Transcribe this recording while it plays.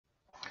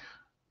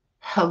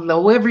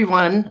Hello,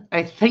 everyone.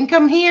 I think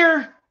I'm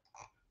here.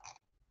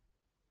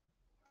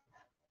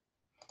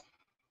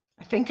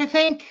 I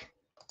think.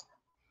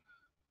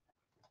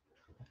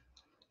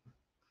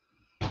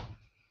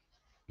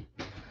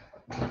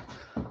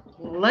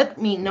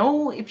 Let me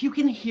know if you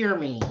can hear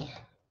me.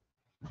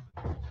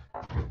 I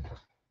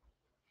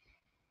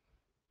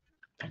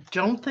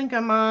don't think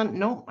I'm on.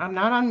 Nope, I'm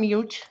not on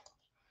mute.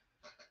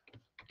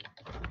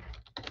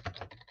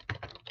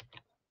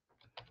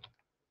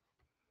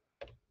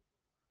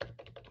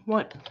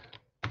 What?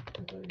 I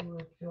thought you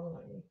were yelling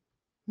at me.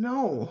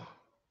 No.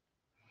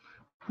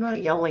 I'm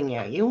not yelling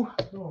at you.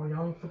 No, I'm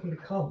yelling for me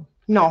to come.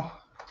 No.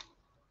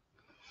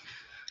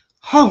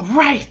 All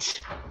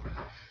right.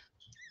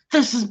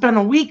 This has been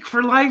a week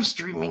for live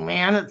streaming,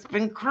 man. It's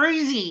been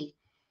crazy.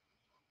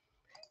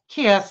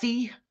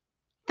 Cassie,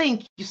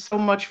 thank you so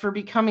much for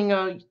becoming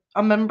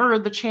a member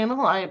of the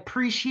channel. I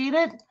appreciate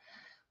it.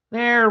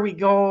 There we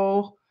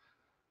go.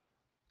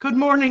 Good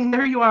morning.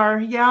 There you are.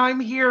 Yeah, I'm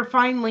here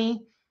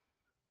finally.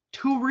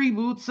 2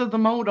 reboots of the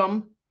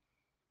modem.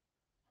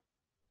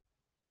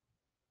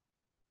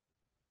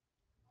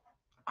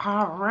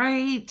 All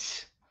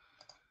right.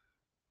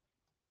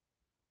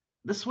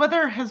 This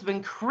weather has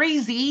been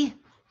crazy,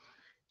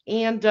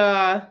 and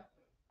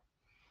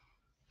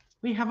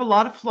we have a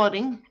lot of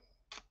flooding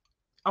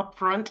up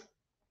front.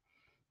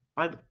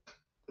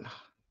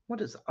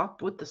 What is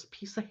up with this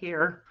piece of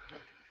hair?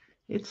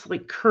 It's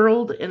like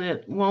curled and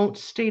it won't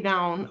stay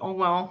down. Oh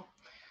well.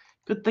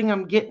 Good thing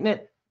I'm getting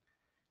it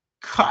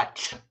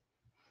cut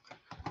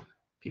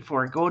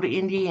before I go to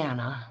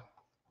Indiana.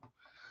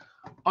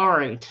 All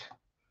right.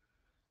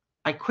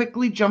 I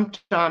quickly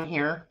jumped on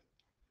here,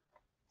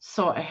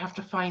 so I have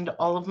to find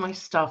all of my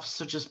stuff,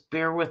 so just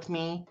bear with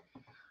me.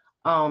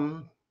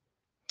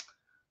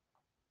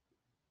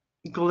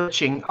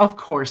 Glitching. Of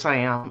course I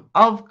am.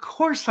 Of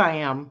course I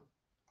am.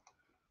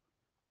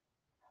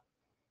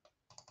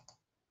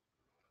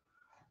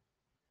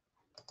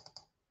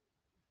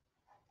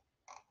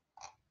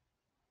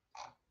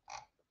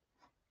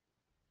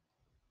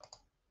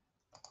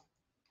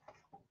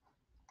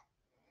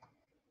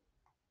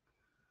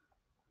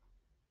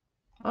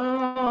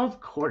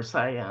 Of course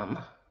I am.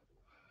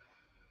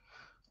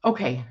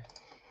 Okay.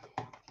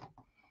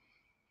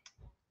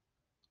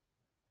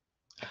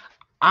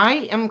 I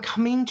am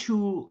coming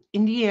to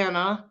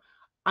Indiana.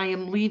 I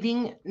am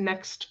leaving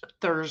next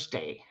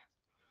Thursday.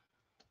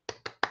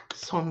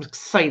 So I'm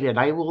excited.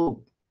 I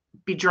will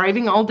be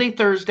driving all day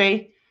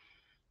Thursday,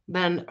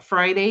 then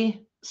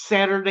Friday,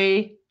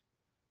 Saturday,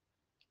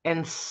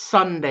 and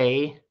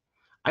Sunday.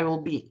 I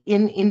will be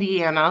in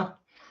Indiana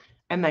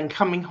and then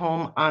coming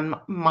home on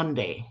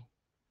Monday.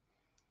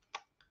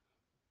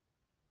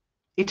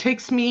 It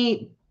takes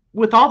me,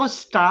 with all the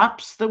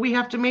stops that we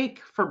have to make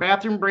for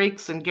bathroom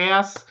breaks and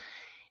gas,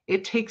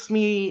 it takes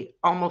me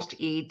almost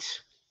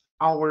 8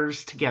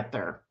 hours to get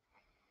there.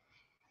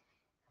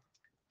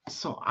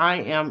 So I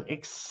am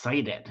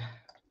excited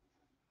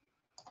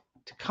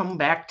to come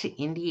back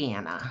to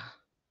Indiana.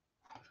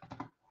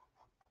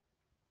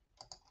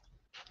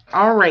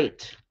 All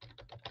right.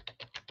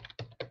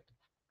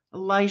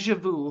 Elijah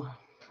Vu.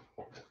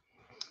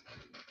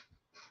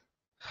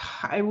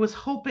 I was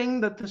hoping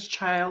that this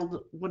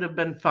child would have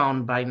been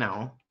found by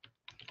now.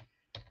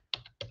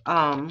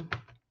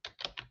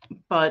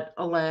 But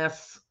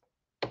alas,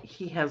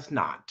 he has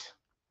not.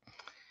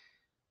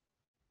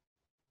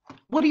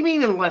 What do you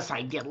mean, unless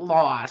I get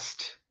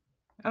lost?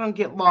 I don't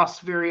get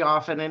lost very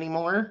often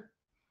anymore.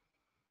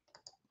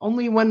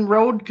 Only when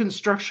road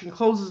construction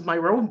closes my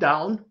road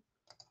down.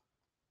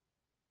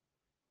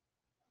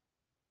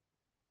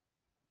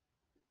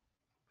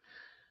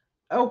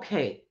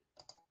 Okay,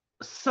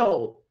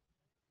 so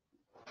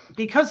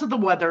because of the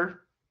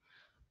weather,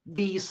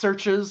 the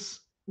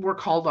searches were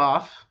called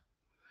off.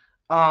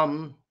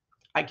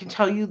 I can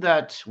tell you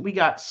that we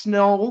got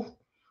snow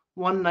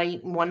one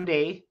night and one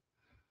day.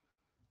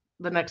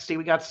 The next day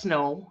we got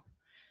snow.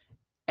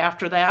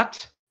 After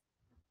that,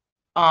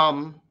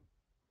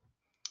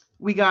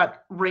 we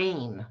got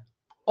rain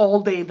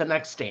all day the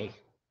next day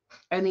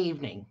and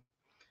evening.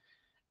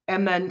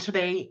 And then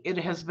today it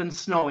has been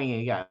snowing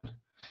again.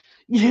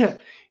 Yeah.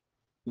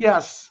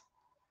 Yes.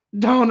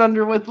 Down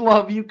under with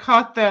love. You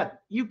caught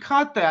that. You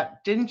caught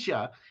that, didn't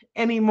you?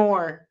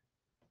 Anymore.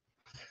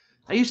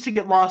 I used to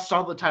get lost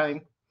all the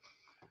time.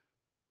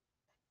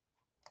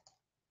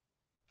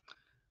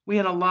 We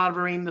had a lot of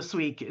rain this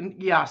week,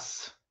 and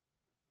yes.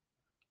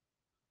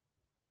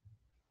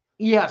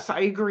 Yes,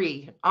 I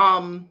agree.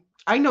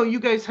 I know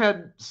you guys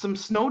had some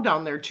snow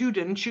down there too,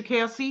 didn't you,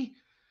 Cassie?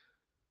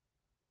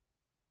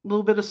 A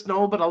little bit of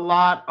snow, but a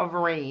lot of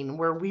rain,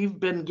 where we've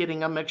been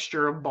getting a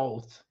mixture of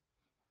both.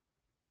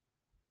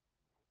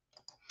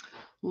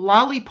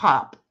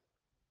 Lollipop.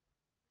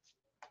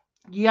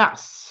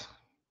 Yes.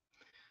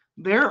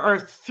 There are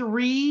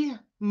 3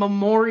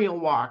 memorial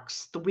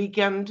walks the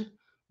weekend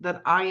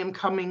that I am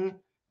coming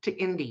to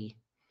Indy.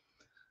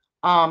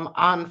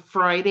 On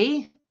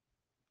Friday,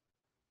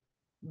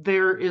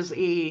 there is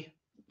a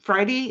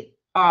Friday,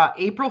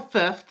 April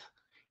 5th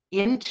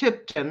in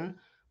Tipton.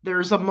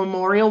 There's a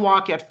memorial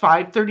walk at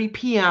 5:30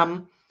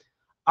 p.m.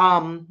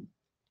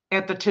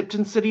 At the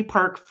Tipton City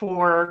Park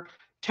for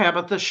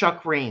Tabitha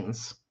Shuck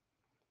Rains.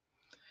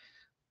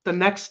 The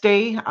next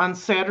day, on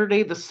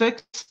Saturday the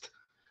 6th,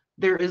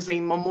 there is a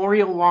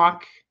memorial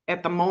walk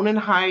at the Monon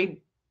High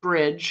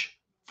Bridge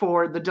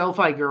for the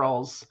Delphi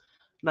girls.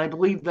 And I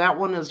believe that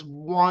one is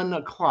 1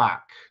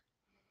 o'clock.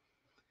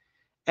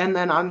 And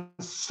then on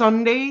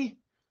Sunday,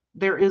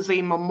 there is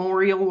a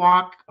memorial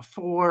walk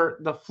for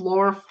the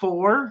Floor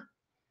 4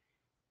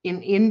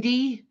 in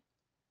Indy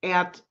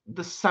at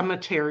the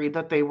cemetery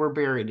that they were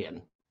buried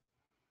in.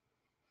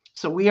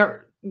 So we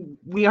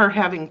are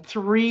having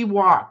 3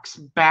 walks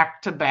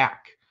back to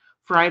back,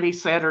 Friday,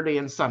 Saturday,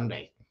 and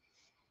Sunday.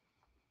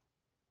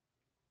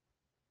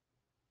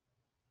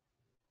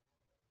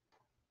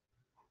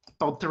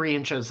 About 3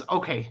 inches.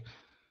 Okay.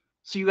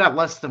 So you got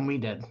less than we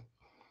did.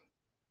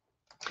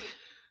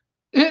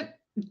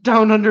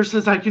 Down Under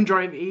says I can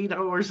drive 8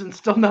 hours and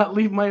still not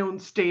leave my own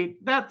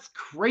state. That's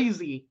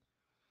crazy.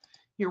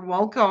 You're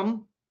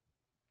welcome.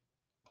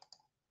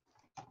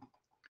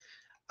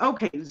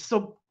 Okay,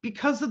 so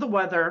because of the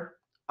weather,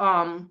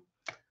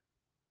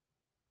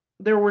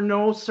 there were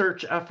no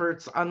search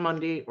efforts on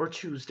Monday or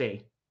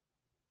Tuesday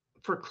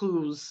for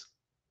clues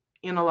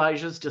in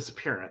Elijah's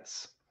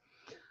disappearance.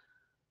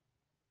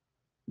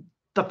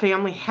 The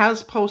family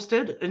has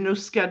posted a new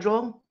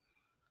schedule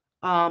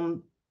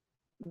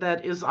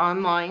that is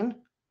online.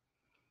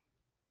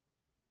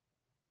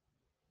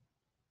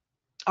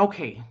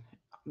 Okay,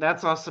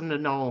 that's awesome to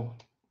know,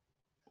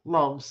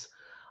 loves.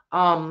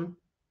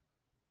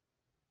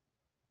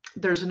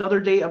 There's another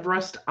day of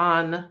rest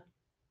on.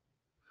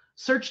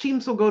 Search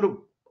teams will go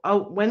to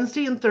out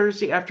Wednesday and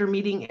Thursday after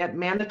meeting at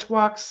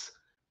Manitowoc's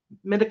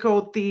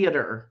Minico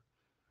Theater.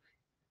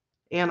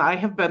 And I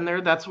have been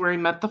there. That's where I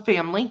met the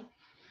family.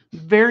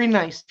 Very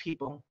nice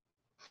people,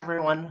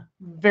 everyone.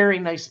 Very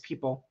nice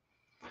people.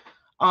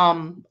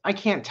 I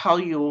can't tell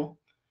you,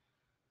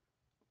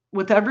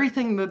 with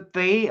everything that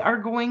they are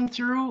going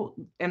through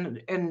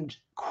and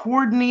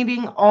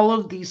coordinating all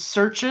of these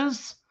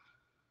searches,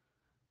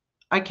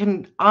 I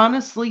can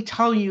honestly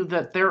tell you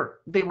that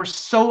they were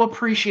so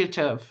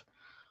appreciative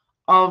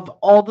of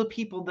all the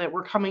people that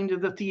were coming to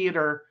the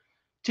theater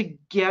to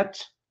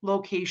get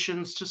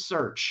locations to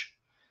search.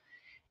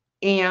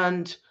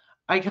 And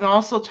I can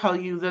also tell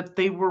you that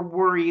they were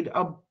worried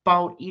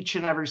about each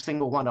and every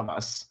single one of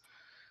us,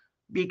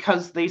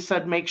 because they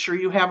said, make sure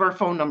you have our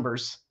phone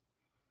numbers.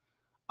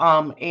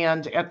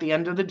 And at the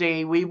end of the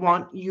day, we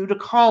want you to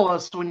call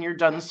us when you're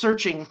done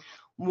searching.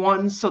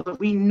 1, so that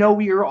we know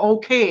you're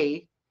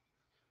okay.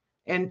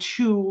 And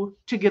 2,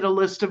 to get a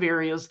list of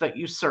areas that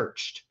you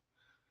searched.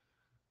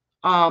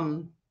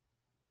 And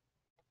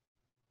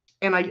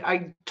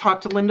I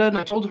talked to Linda and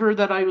I told her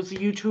that I was a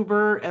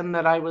YouTuber and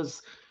that I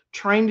was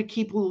trying to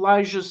keep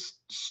Elijah's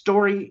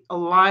story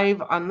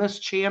alive on this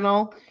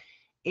channel.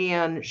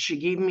 And she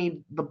gave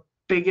me the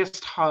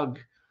biggest hug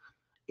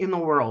in the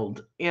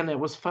world. And it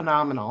was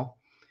phenomenal.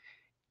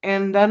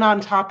 And then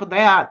on top of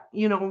that,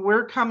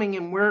 we're coming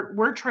and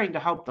we're trying to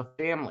help the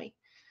family.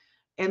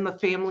 And the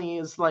family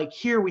is like,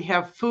 here, we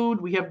have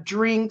food, we have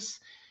drinks,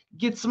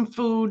 get some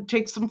food,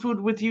 take some food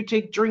with you,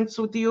 take drinks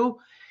with you.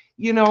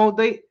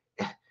 They,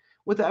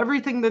 with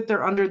everything that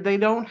they're under, they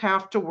don't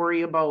have to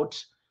worry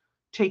about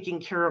taking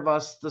care of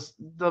us,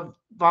 the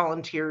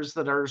volunteers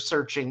that are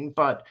searching,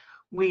 but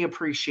we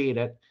appreciate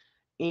it.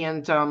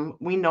 And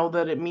we know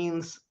that it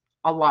means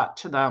a lot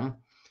to them.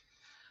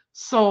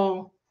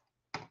 So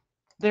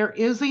there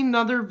is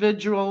another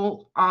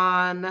vigil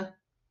on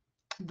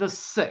the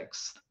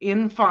 6th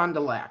in Fond du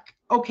Lac.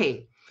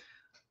 Okay,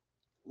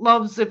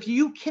 loves, if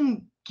you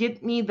can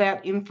get me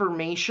that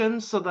information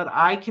so that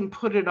I can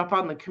put it up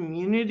on the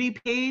community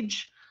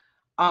page,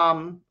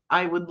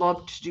 I would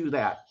love to do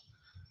that.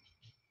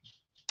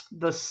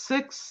 The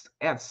 6th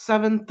at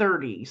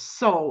 7:30.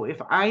 So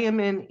if I am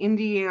in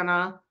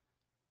Indiana,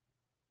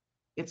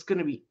 it's going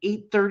to be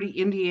 8:30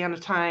 Indiana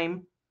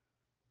time.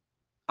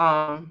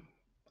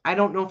 I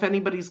don't know if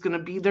anybody's going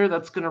to be there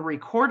that's going to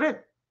record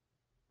it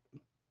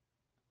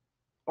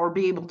or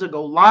be able to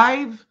go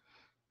live,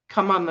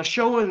 come on the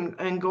show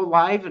and go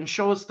live and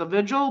show us the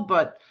vigil,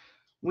 but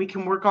we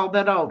can work all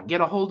that out.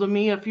 Get a hold of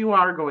me if you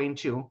are going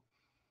to.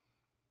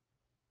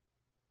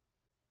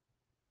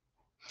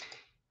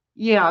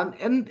 Yeah,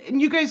 and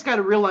you guys got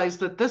to realize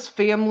that this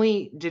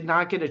family did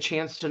not get a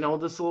chance to know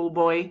this little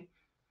boy.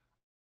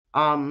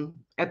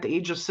 At the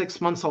age of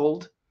 6 months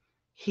old,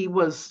 he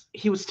was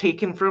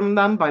taken from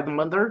them by the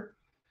mother,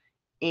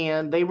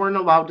 and they weren't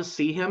allowed to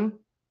see him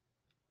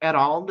at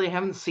all. They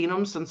haven't seen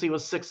him since he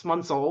was 6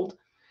 months old.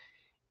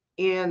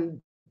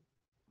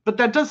 But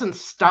that doesn't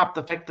stop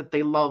the fact that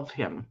they love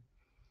him,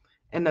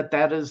 and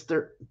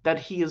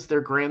that he is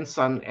their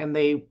grandson, and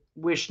they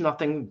wish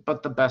nothing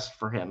but the best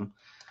for him.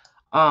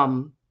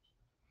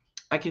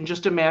 I can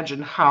just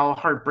imagine how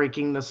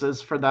heartbreaking this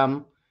is for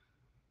them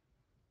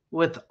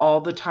with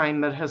all the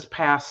time that has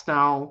passed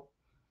now.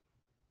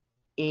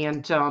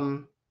 And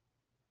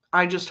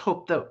I just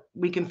hope that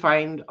we can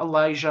find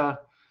Elijah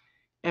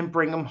and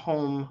bring them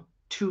home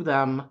to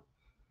them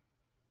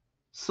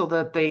so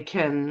that they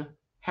can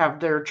have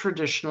their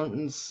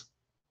traditions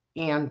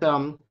and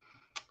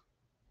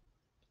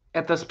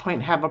at this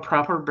point have a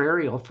proper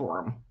burial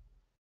for them.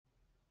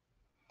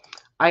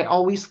 I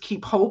always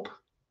keep hope,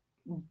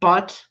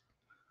 but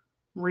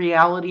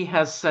reality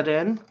has set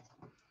in.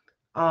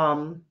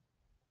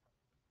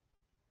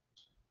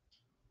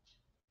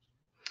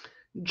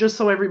 Just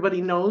so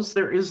everybody knows,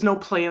 there is no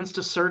plans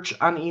to search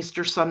on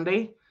Easter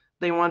Sunday.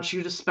 They want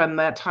you to spend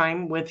that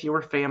time with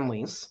your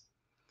families.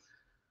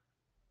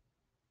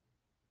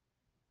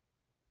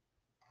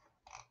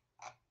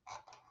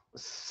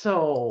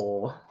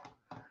 So,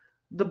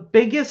 the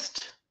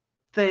biggest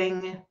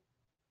thing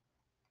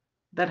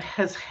that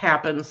has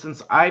happened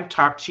since I've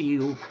talked to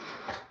you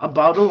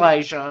about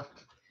Elijah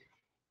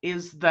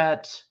is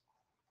that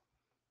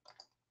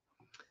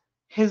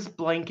his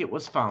blanket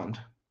was found.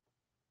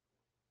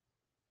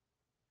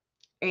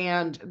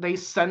 And they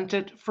sent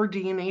it for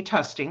DNA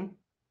testing.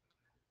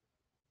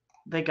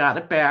 They got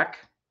it back,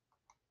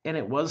 and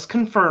it was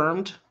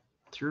confirmed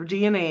through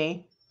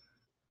DNA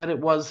that it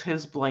was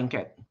his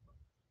blanket.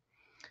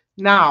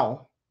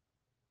 Now,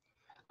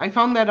 I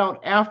found that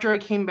out after I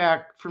came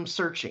back from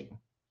searching.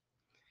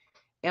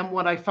 And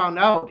what I found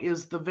out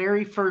is the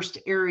very first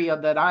area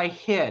that I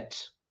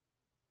hit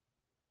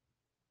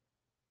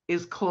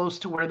is close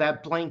to where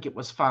that blanket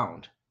was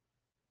found.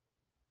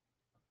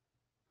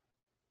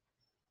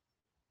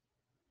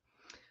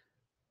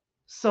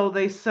 So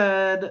they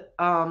said,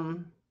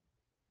 so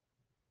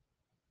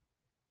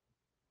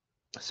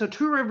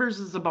Two Rivers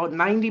is about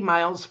 90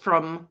 miles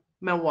from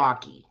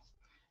Milwaukee.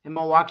 And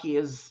Milwaukee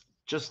is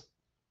just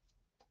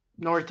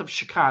north of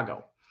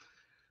Chicago.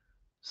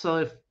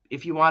 So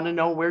if you want to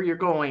know where you're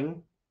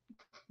going,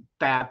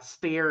 that's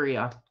the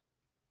area.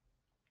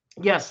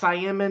 Yes, I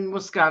am in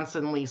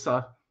Wisconsin,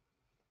 Lisa.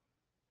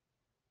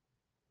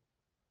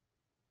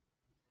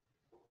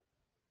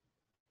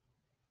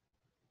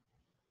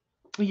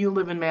 You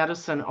live in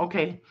Madison.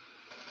 Okay.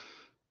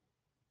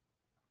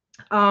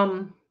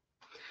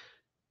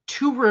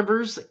 Two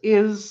Rivers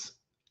is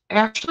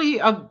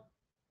actually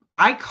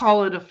I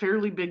call it a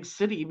fairly big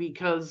city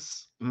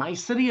because my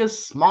city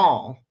is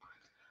small.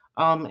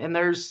 And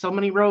there's so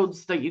many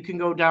roads that you can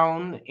go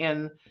down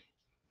in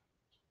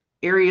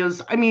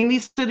areas. I mean,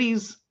 these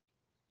cities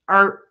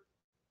aren't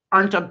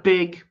a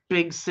big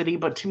city,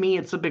 but to me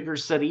it's a bigger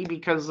city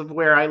because of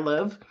where I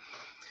live.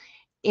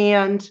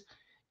 And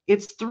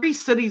it's 3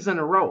 cities in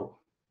a row: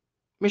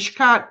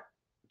 Mishkat,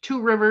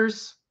 Two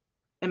Rivers,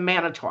 and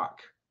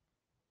Manitowoc.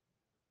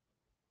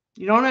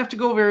 You don't have to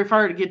go very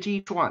far to get to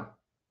each one.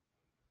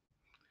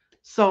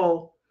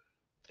 So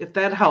if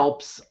that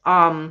helps.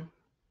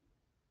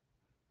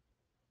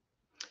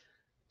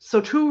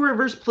 So Two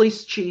Rivers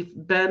Police Chief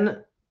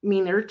Ben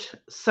Meinert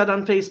said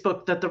on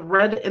Facebook that the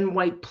red and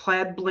white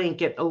plaid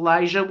blanket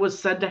Elijah was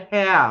said to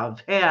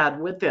have had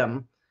with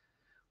him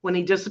when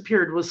he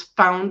disappeared was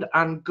found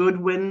on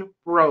Goodwin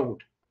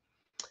Road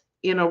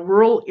in a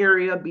rural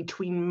area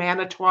between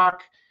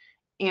Manitowoc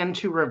and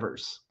Two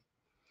Rivers.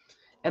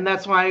 And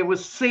that's why I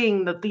was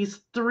saying that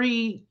these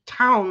 3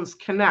 towns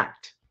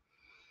connect.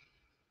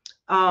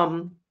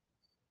 About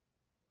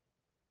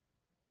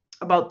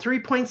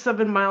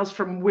 3.7 miles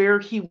from where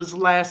he was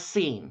last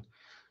seen.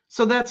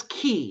 So that's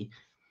key.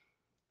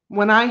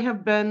 When I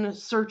have been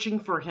searching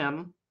for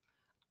him,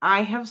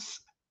 I have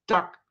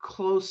stuck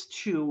close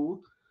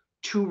to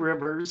Two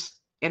Rivers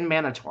and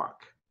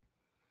Manitowoc.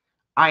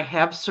 I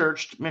have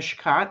searched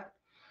Mishkat,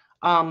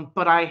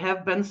 but I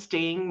have been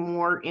staying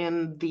more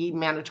in the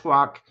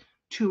Manitowoc,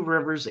 Two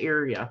Rivers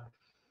area.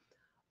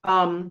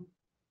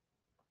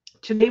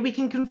 Today we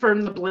can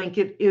confirm the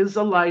blanket is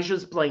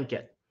Elijah's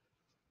blanket.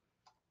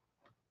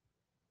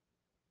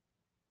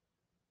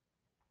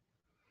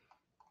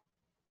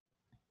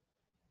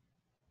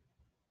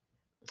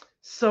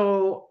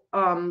 So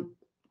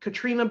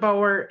Katrina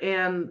Bauer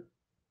and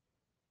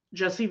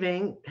Jesse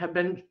Vang have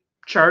been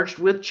charged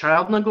with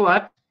child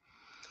neglect.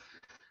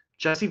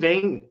 Jesse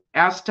Vang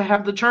asked to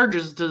have the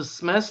charges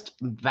dismissed.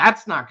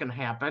 That's not going to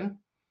happen.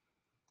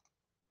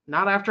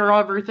 Not after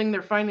everything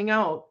they're finding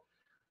out.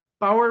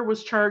 Bauer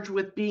was charged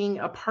with being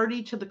a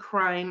party to the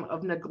crime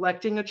of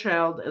neglecting a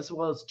child, as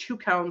well as 2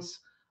 counts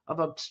of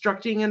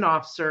obstructing an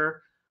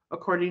officer,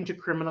 according to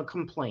criminal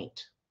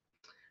complaint.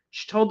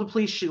 She told the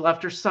police she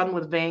left her son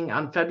with Vang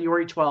on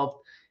February 12th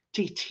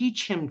to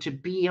teach him to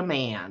be a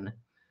man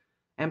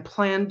and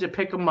planned to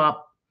pick him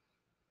up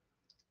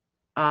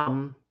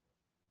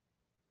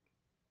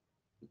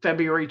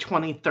February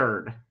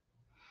 23rd.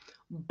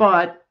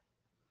 But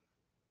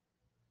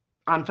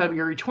on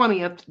February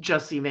 20th,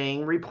 Jesse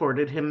Vang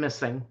reported him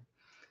missing.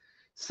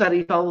 Said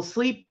he fell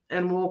asleep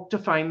and woke to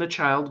find the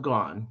child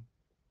gone.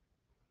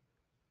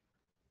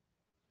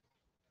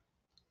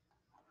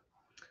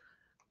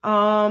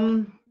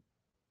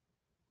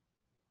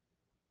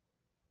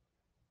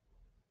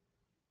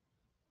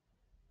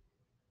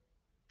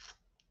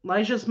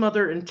 Elijah's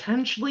mother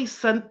intentionally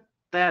sent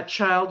that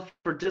child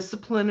for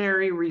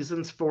disciplinary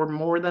reasons for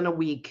more than a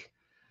week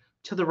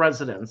to the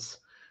residence.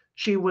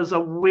 She was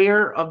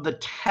aware of the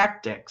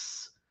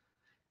tactics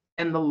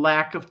and the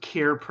lack of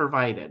care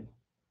provided.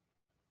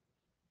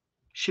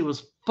 She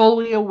was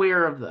fully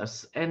aware of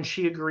this, and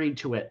she agreed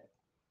to it.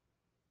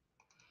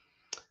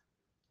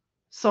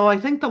 So I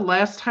think the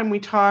last time we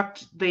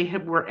talked, they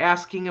were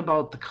asking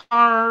about the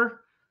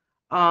car.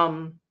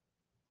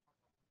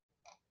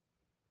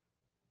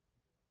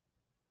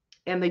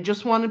 And they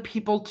just wanted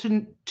people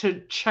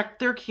to check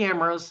their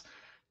cameras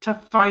to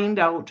find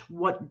out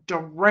what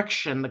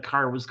direction the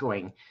car was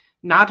going.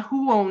 Not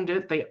who owned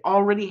it. They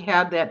already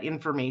had that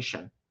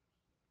information.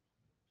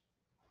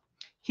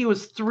 He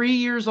was 3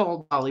 years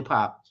old,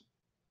 Lollipop.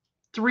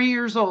 3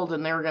 years old,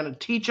 and they were going to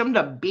teach him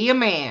to be a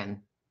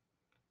man.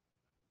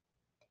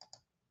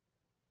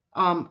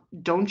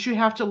 Don't you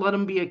have to let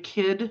them be a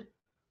kid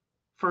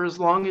for as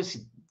long as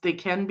they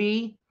can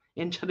be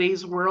in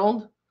today's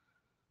world?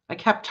 I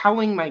kept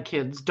telling my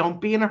kids,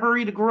 don't be in a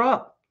hurry to grow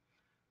up.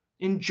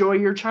 Enjoy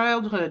your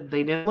childhood.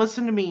 They didn't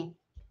listen to me.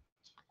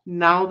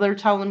 Now they're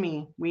telling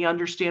me, we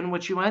understand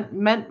what you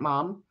meant,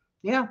 Mom.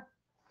 Yeah.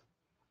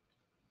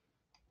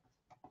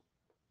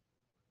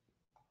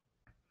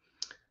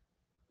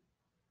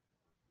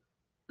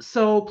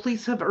 So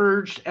police have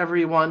urged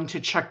everyone to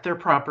check their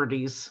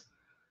properties.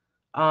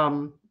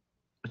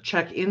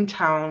 Check in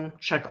town,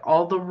 check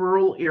all the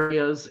rural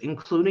areas,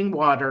 including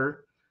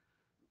water,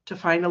 to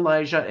find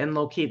Elijah and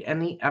locate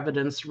any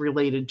evidence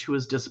related to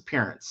his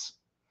disappearance.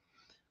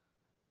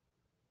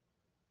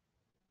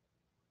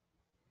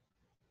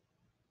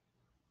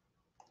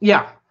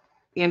 Yeah.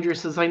 Andrew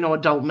says, I know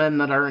adult men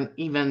that aren't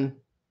even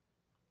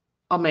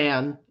a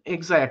man.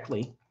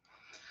 Exactly.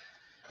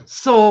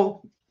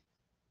 So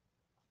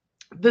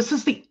this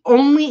is the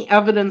only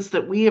evidence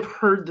that we have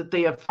heard that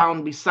they have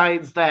found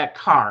besides that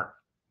car.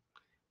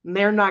 And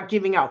they're not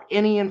giving out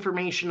any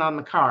information on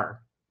the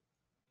car.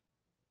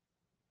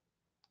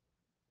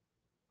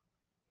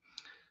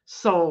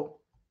 So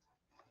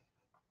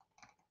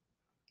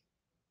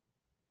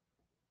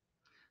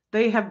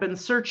they have been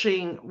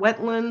searching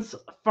wetlands,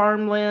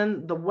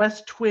 farmland, the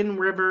West Twin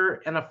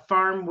River, and a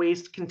farm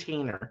waste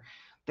container.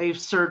 They've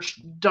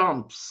searched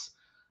dumps.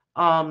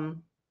 The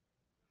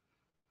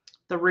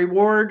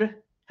reward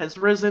has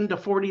risen to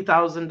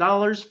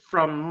 $40,000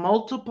 from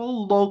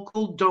multiple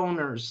local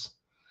donors.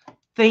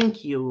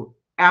 Thank you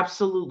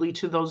absolutely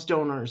to those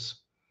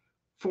donors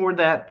for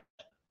that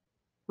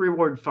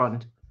reward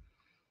fund.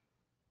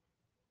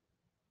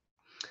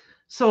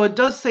 So it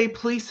does say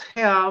police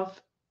have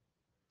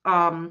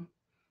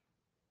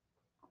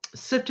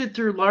sifted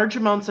through large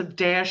amounts of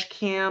dash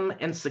cam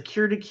and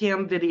security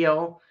cam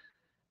video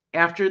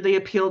after they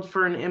appealed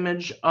for an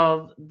image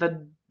of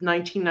the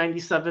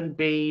 1997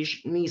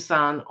 beige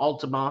Nissan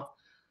Altima.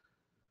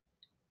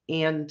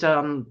 And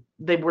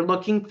they were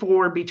looking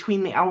for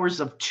between the hours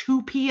of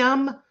 2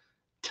 p.m.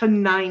 to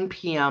 9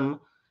 p.m.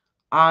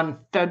 on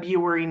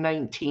February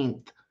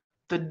 19th,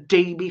 the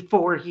day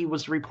before he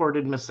was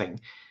reported missing.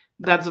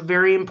 That's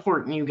very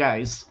important, you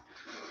guys.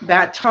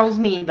 That tells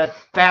me that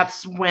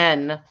that's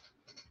when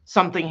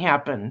something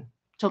happened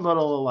to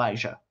little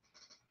Elijah.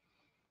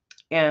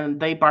 And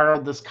they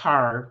borrowed this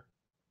car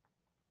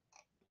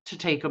to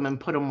take him and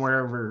put him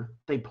wherever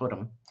they put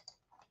him.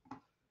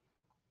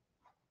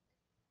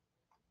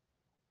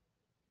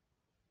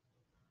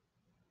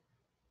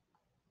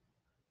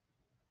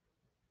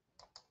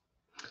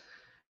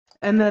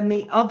 And then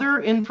the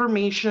other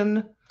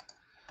information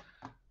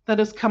that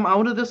has come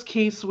out of this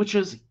case, which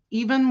is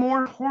even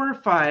more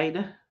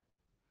horrified,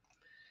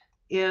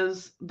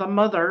 is the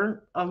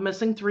mother of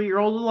missing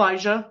 3-year-old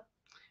Elijah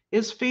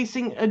is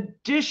facing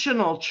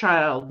additional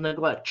child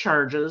neglect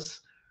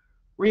charges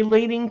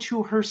relating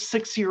to her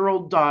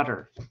 6-year-old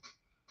daughter.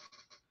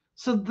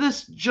 So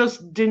this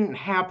just didn't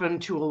happen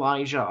to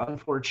Elijah,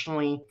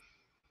 unfortunately.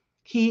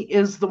 He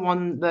is the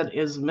one that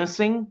is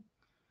missing.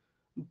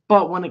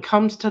 But when it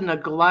comes to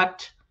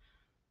neglect,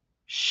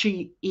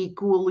 she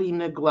equally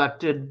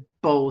neglected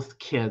both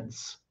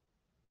kids.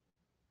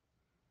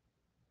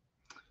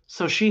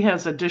 So she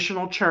has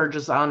additional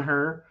charges on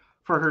her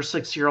for her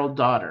 6-year-old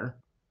daughter.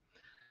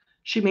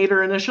 She made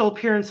her initial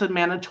appearance in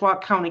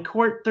Manitowoc County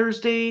Court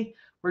Thursday,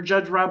 where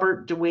Judge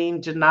Robert Duane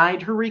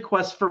denied her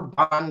request for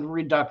bond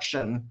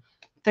reduction.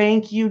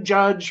 Thank you,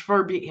 Judge,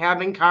 for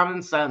having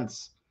common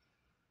sense.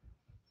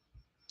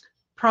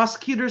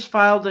 Prosecutors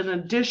filed an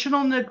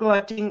additional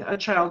neglecting a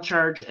child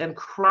charge and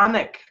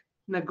chronic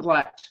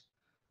neglect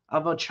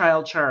of a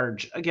child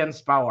charge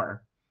against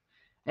Bauer.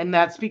 And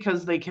that's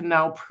because they can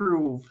now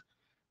prove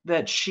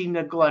that she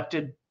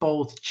neglected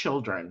both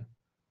children.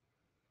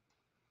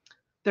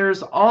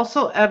 There's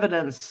also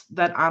evidence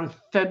that on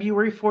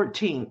February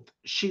 14th,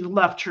 she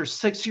left her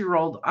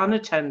 6-year-old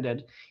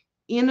unattended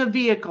in a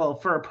vehicle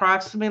for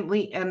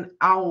approximately an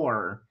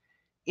hour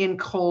in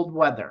cold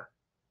weather.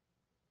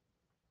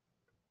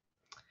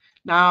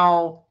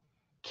 Now,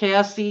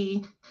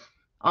 Cassie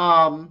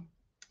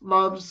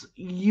loves,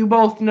 you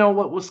both know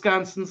what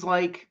Wisconsin's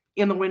like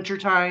in the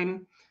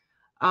wintertime.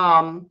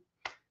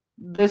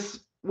 This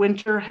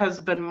winter has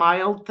been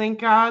mild, thank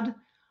God,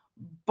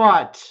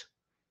 but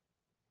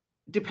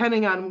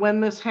depending on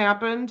when this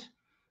happened,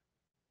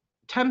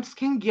 temps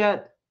can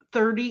get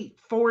 30,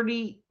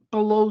 40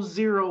 below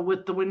zero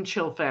with the wind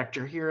chill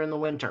factor here in the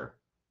winter,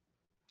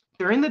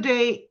 during the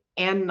day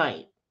and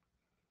night.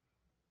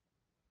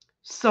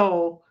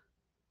 So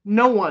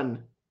no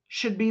one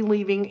should be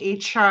leaving a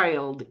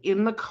child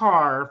in the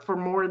car for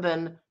more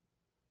than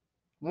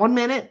 1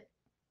 minute,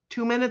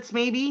 2 minutes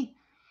maybe.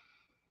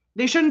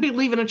 They shouldn't be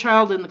leaving a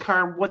child in the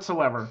car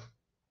whatsoever.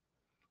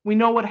 We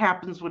know what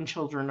happens when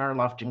children are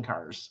left in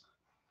cars.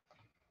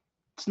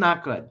 It's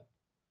not good.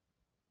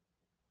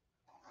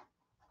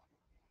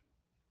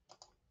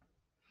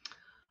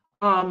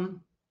 The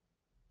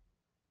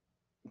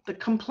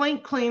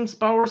complaint claims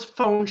Bauer's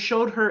phone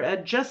showed her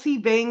at Jesse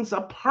Vang's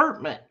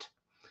apartment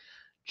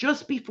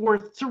just before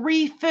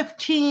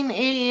 3:15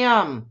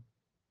 a.m.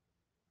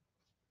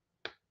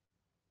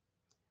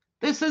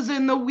 This is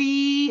in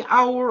the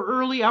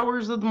early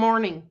hours of the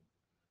morning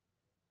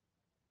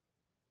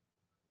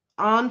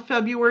on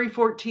February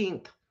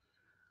 14th.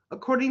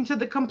 According to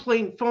the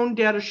complaint, phone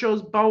data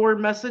shows Bauer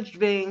messaged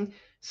Vang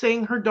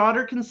saying her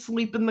daughter can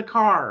sleep in the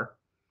car.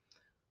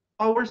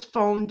 Bauer's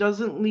phone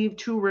doesn't leave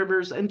Two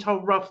Rivers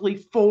until roughly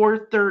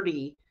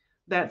 4:30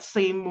 that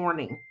same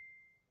morning.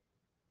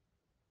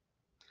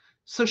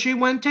 So she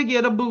went to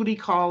get a booty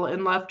call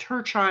and left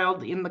her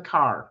child in the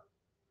car.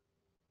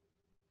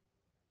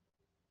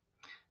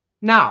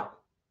 Now,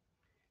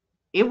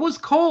 it was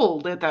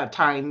cold at that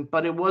time,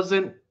 but it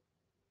wasn't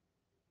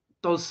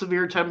those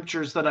severe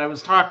temperatures that I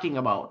was talking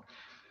about.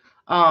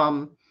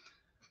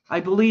 I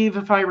believe,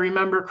 if I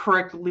remember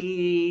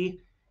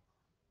correctly,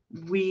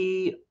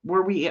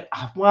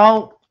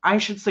 I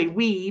should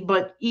say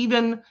but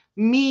even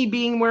me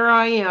being where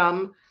I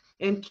am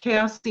and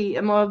Cassie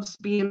and Loves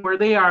being where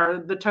they are,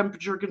 the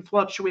temperature can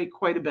fluctuate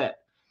quite a bit.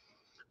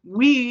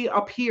 We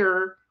up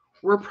here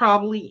were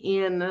probably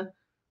in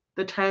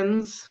the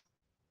 10s,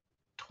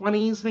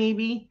 20s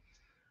maybe,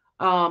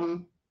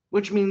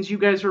 which means you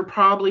guys were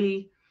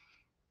probably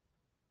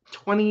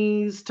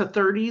 20s to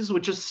 30s,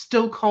 which is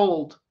still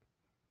cold.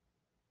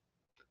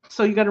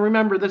 So you got to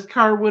remember, this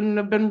car wouldn't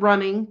have been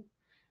running.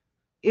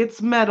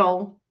 It's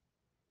metal.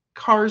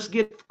 Cars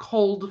get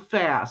cold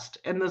fast,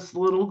 and this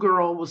little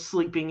girl was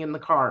sleeping in the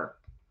car.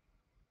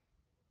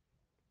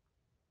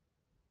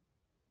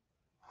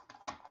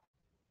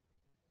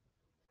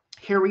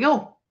 Here we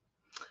go.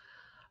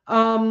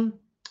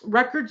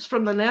 Records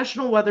from the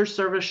National Weather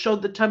Service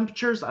showed the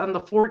temperatures on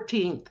the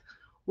 14th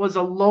was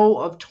a low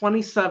of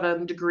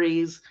 27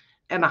 degrees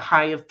and a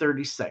high of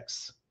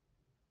 36.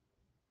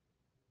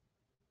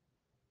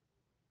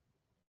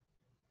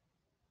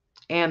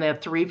 And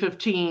at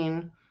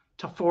 3:15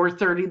 to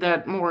 4:30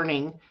 that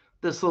morning,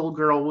 this little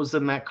girl was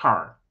in that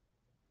car.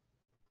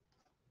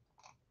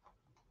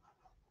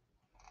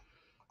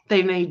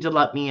 They need to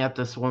let me at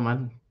this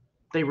woman.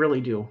 They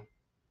really do.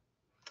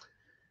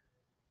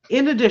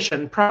 In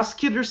addition,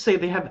 prosecutors say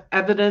they have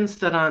evidence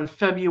that on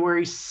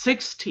February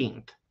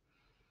 16th,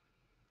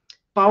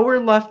 Bauer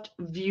left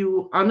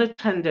View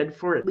unattended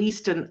for at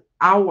least an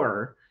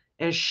hour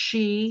as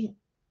she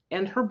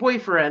and her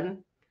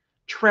boyfriend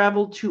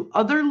traveled to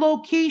other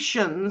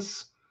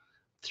locations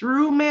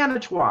through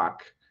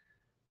Manitowoc,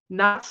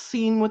 not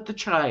seen with the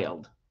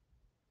child.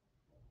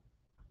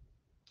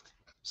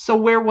 So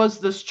where was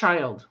this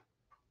child?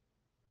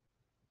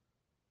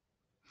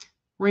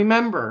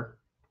 Remember,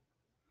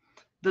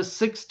 the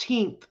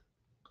 16th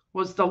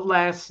was the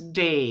last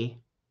day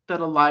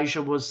that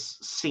Elijah was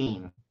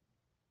seen.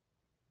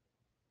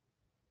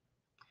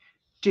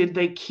 Did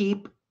they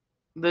keep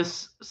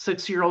this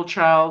 6-year-old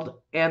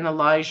child and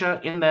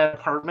Elijah in that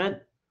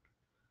apartment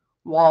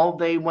while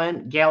they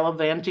went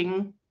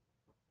gallivanting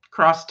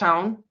across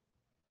town?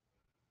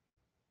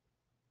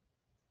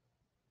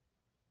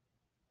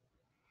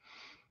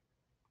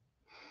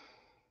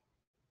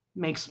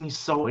 Makes me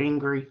so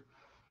angry.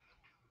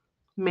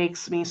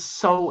 Makes me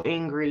so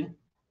angry.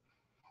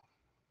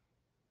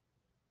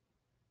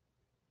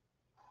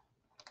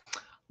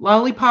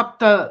 Lollipop,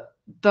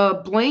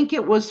 the blanket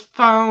was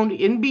found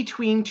in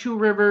between Two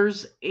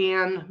Rivers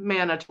and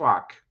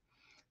Manitowoc,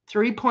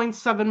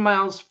 3.7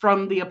 miles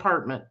from the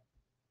apartment.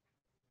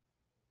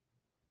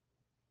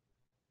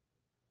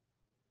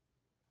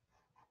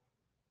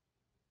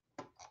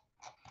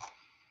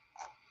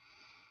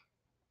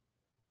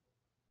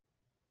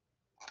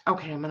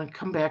 Okay, I'm going to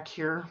come back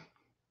here.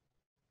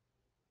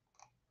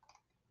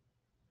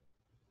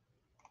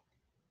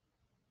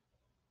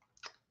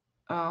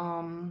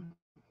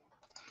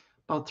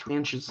 About 3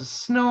 inches of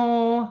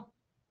snow.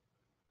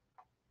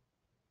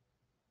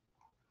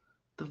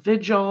 The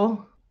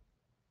vigil.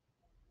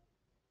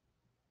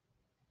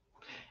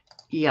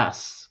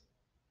 Yes.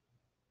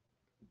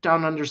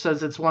 Down Under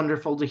says it's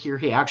wonderful to hear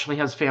he actually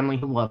has family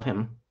who love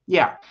him.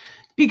 Yeah,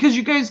 because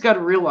you guys got to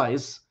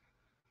realize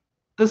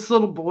this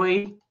little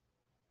boy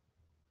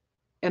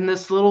and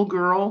this little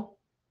girl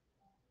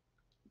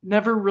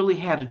never really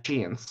had a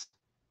chance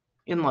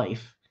in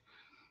life.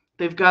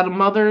 They've got a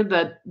mother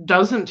that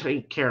doesn't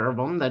take care of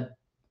them, that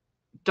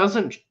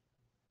doesn't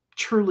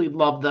truly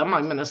love them.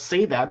 I'm going to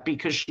say that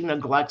because she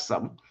neglects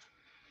them.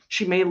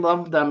 She may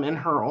love them in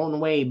her own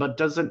way, but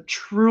doesn't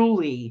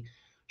truly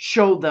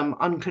show them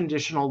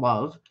unconditional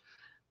love.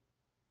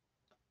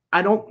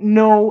 I don't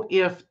know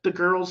if the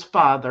girl's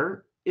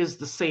father is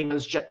the same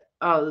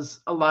as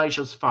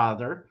Elijah's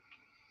father,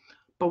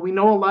 but we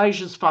know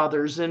Elijah's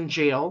father's in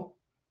jail.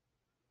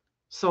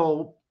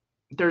 So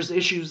there's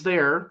issues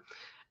there.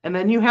 And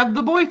then you have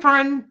the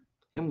boyfriend,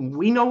 and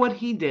we know what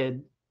he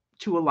did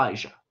to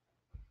Elijah.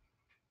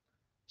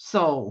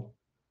 So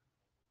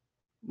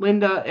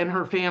Linda and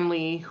her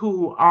family,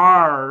 who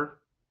are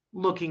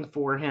looking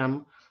for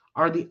him,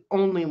 are the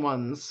only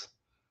ones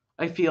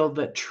I feel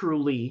that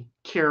truly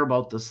care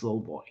about this little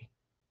boy.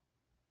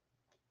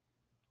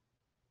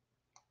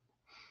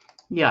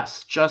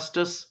 Yes,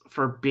 justice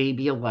for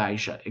baby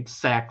Elijah.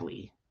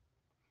 Exactly.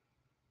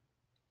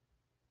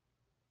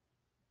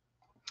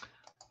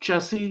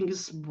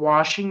 Jesse's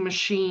washing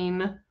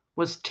machine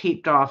was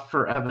taped off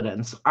for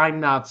evidence. I'm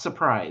not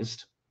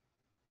surprised.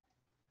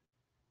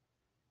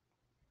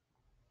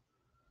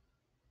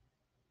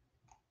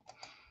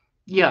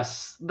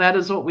 Yes, that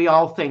is what we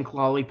all think,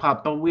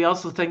 Lollipop, but we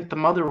also think the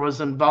mother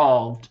was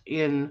involved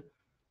in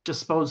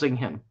disposing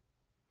him.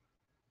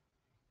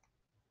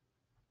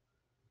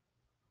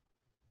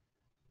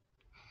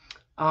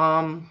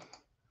 In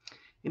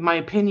my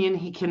opinion,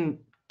 he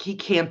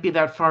can't be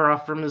that far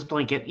off from his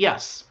blanket.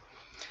 Yes.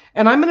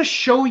 And I'm going to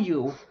show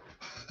you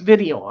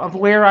video of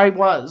where I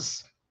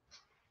was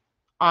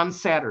on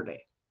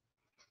Saturday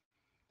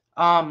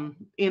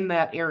in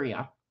that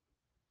area.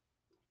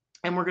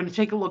 And we're going to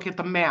take a look at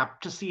the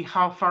map to see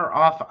how far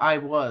off I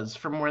was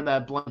from where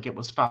that blanket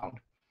was found.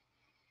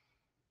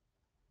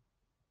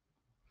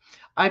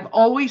 I've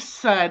always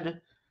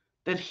said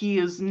that he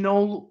is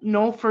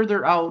no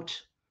further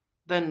out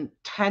than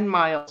 10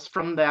 miles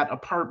from that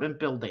apartment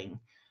building,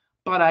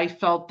 but I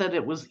felt that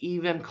it was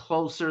even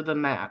closer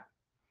than that.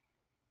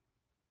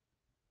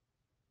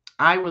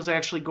 I was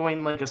actually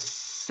going like a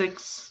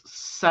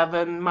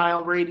 6-7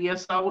 mile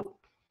radius out.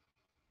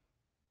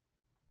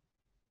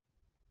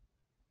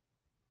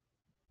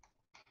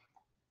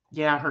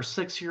 Yeah, her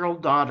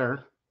 6-year-old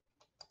daughter.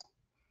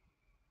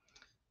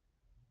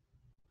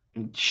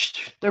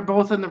 They're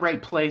both in the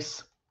right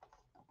place.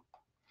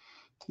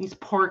 These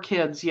poor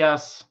kids,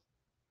 yes.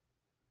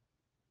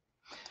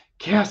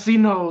 Cassie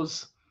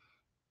knows.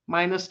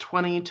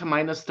 -20 to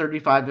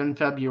 -35 in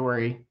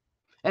February.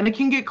 And it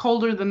can get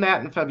colder than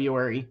that in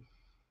February.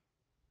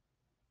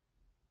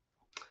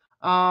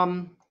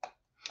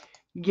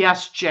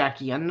 Yes,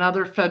 Jackie,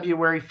 another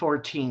February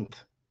 14th.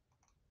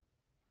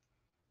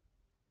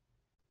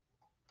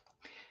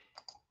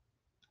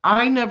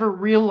 I never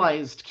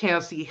realized,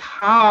 Cassie,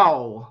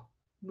 how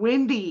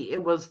windy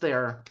it was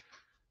there.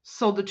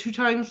 So the 2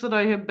 times that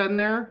I have been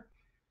there,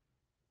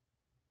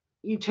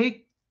 you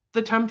take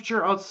the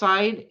temperature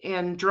outside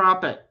and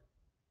drop it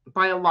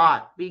by a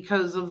lot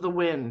because of the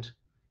wind.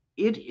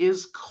 It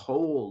is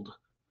cold.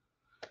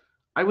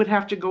 I would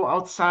have to go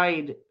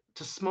outside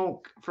to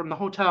smoke from the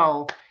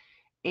hotel,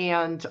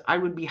 and I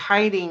would be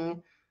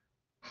hiding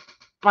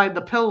by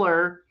the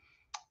pillar,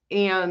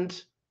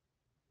 and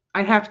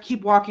I'd have to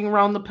keep walking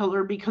around the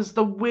pillar because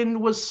the wind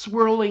was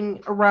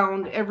swirling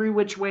around every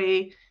which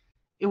way.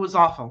 It was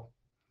awful.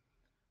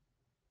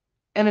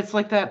 And it's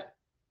like that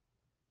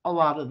a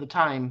lot of the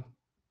time.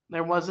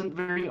 There wasn't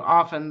very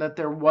often that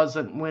there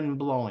wasn't wind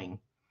blowing.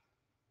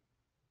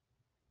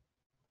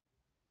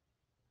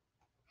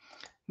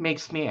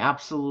 Makes me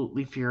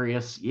absolutely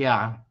furious.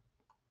 Yeah.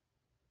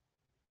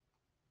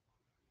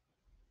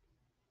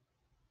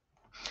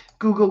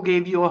 Google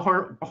gave you a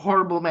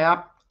horrible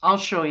map. I'll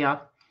show you.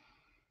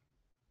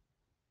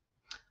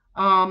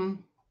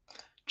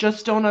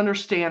 Just don't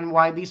understand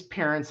why these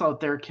parents out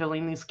there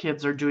killing these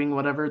kids or doing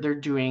whatever they're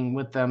doing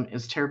with them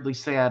is terribly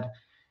sad.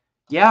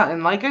 Yeah,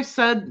 and like I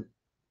said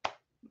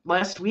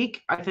last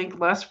week, I think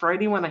last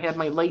Friday when I had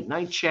my late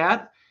night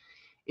chat,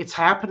 it's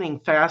happening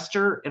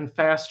faster and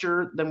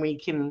faster than we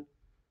can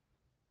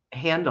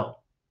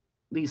handle.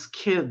 These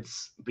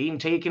kids being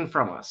taken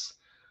from us.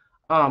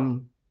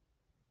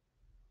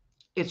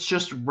 It's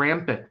just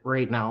rampant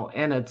right now,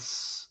 and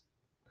it's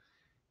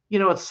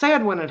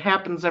sad when it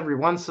happens every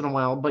once in a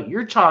while, but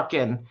you're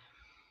talking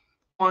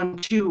 1,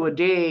 2 a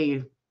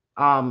day,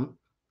 or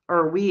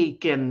a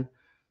week, and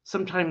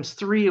sometimes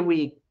 3 a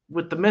week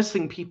with the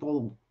missing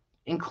people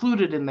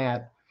included in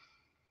that.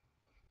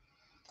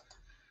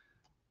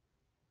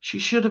 She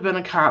should have been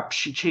a cop.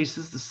 She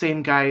chases the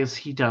same guy as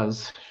he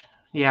does.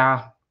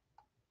 Yeah.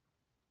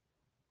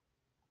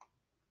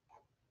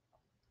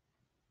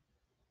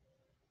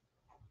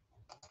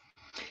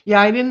 Yeah,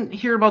 I didn't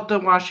hear about the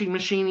washing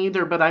machine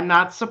either, but I'm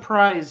not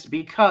surprised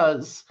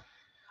because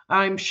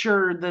I'm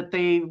sure that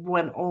they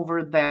went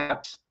over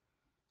that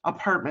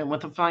apartment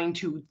with a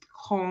fine-tooth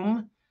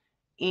comb.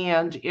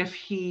 And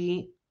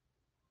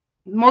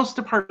most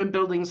apartment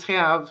buildings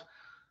have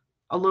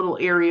a little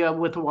area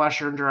with a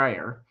washer and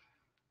dryer.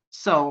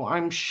 So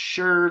I'm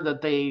sure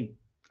that they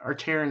are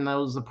tearing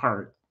those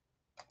apart.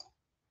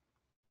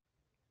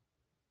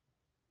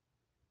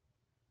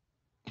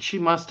 She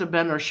must have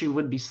been, or she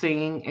would be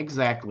singing.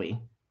 Exactly.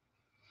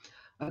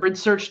 A grid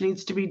search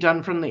needs to be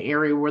done from the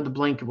area where the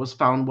blanket was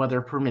found,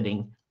 weather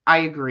permitting. I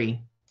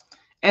agree.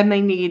 And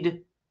they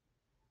need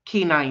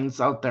canines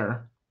out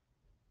there.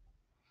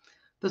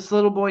 This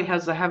little boy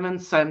has a heaven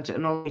sent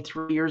and only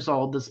 3 years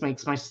old. This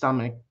makes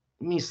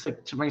me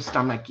sick to my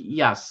stomach.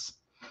 Yes.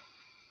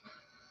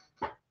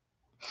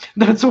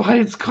 That's why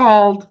it's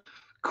called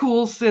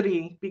Cool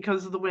City,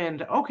 because of the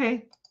wind.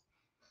 Okay.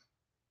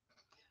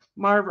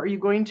 Marv, are you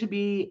going to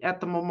be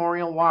at the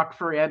memorial walk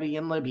for Eddie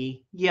and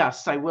Libby?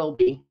 Yes, I will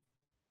be.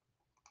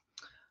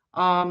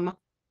 Oh,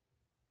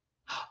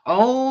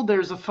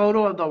 there's a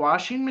photo of the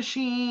washing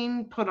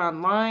machine put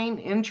online.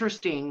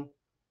 Interesting.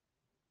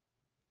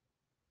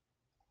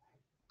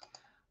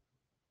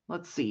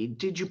 Let's see.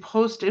 Did you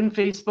post in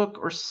Facebook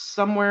or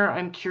somewhere?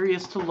 I'm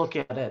curious to look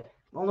at it.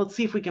 Well, let's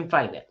see if we can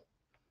find it.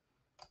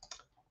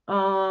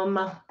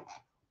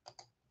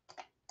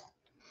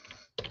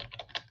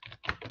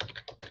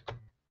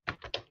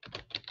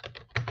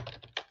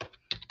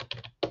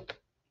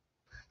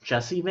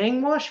 Jessie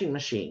Vang washing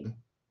machine.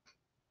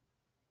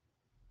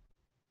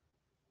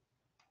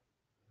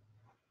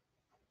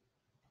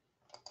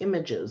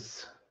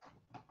 Images.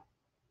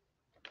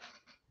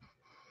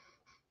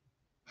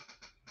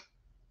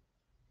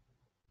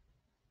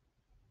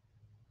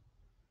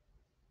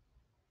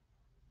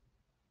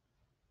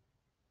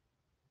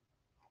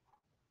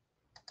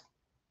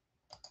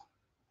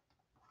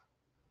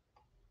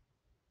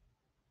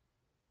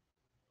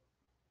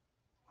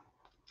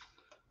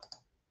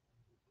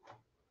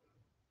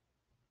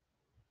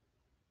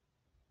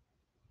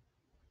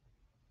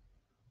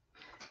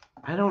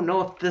 I don't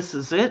know if this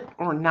is it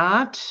or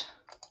not.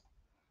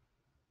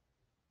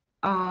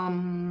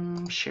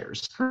 Share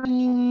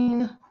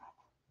screen.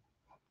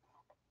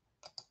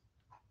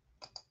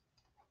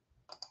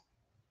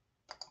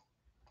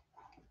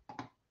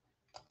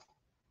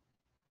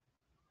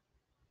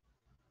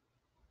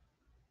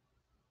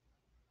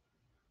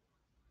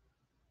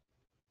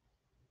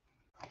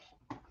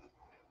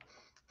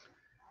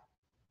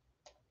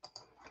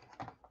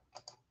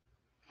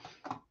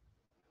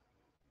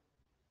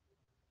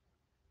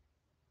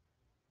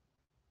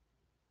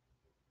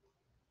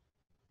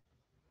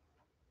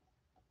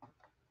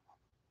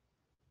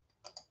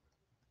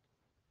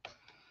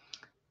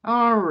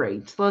 All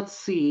right, let's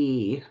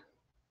see.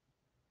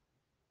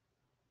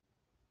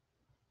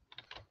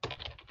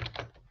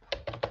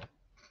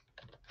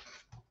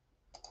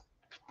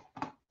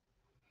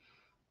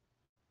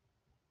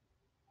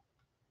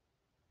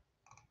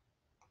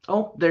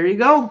 Oh, there you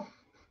go.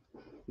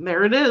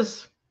 There it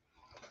is.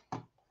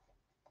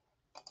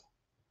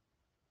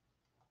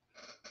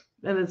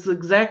 And it's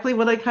exactly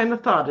what I kind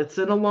of thought. It's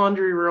in a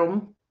laundry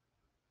room.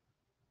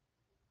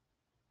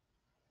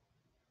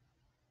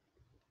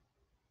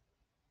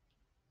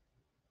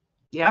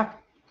 Yeah,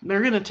 they're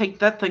going to take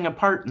that thing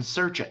apart and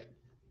search it.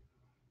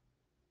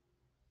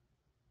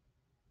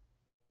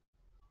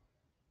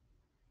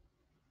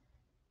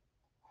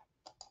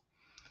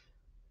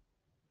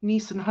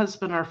 Niece and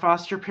husband are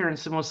foster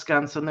parents in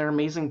Wisconsin. They're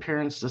amazing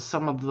parents to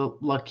some of the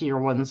luckier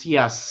ones.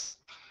 Yes.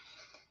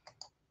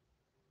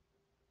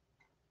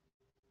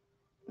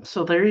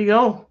 So there you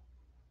go.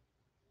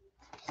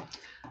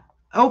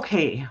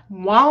 Okay,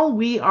 while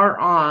we are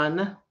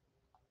on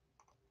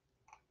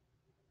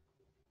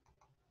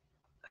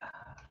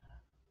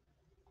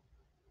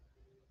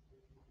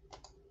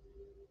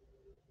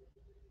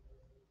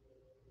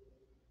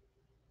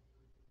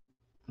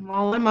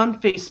while I'm on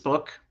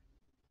Facebook,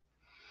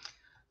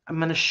 I'm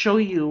going to show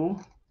you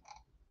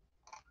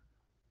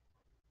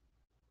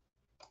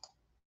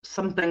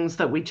some things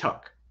that we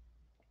took.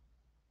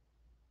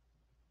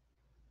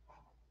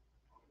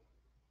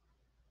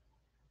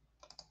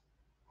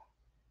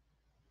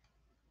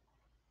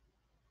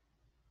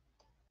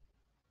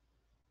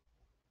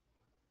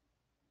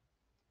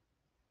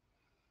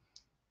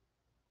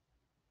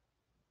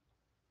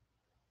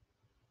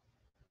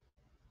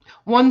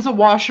 One's a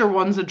washer,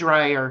 one's a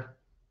dryer.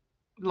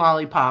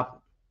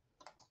 Lollipop.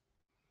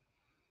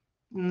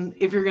 And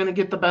if you're going to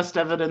get the best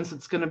evidence,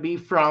 it's going to be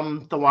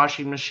from the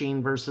washing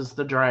machine versus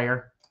the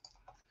dryer.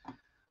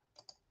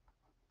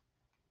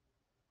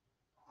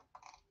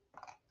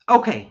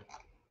 Okay.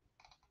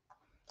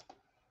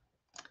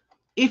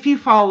 If you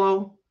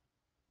follow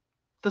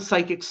the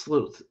Psychic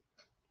Sleuth,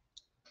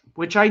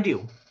 which I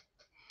do,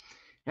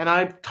 and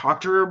I've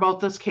talked to her about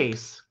this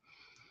case,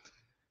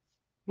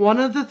 one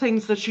of the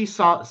things that she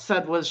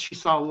said was she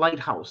saw a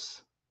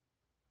lighthouse.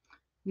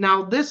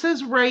 Now, this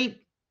is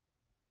right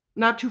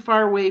not too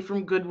far away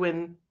from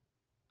Goodwin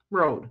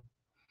Road.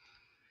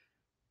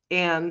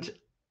 And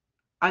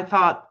I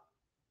thought,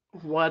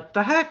 what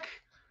the heck?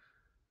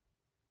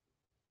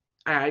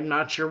 I'm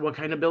not sure what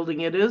kind of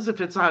building it is,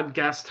 if it's a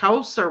guest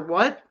house or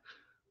what,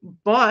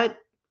 but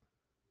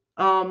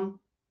that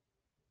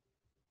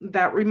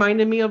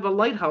reminded me of a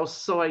lighthouse,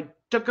 so I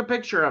took a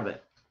picture of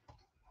it.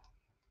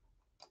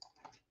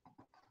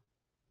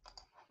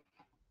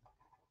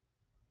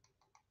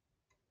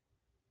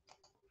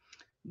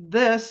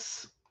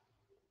 This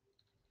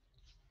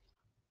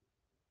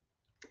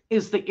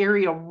is the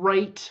area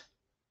right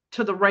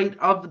to the right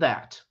of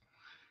that.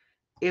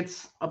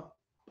 It's a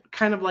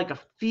kind of like a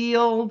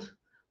field,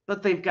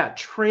 but they've got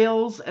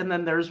trails, and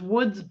then there's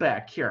woods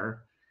back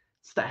here.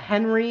 It's the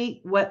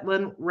Henry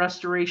Wetland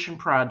Restoration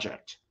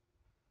Project.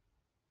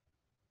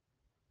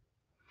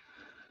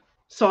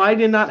 So I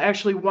did not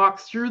actually walk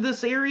through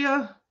this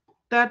area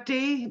that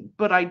day,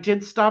 but I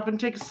did stop and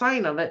take a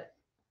sign of it.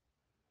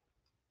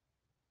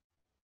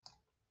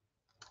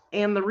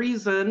 And the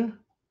reason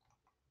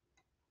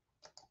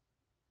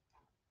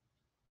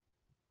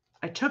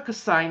I took a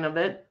sign of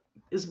it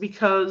is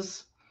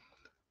because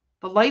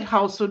the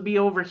lighthouse would be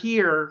over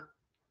here,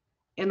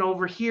 and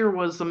over here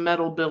was a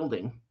metal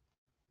building.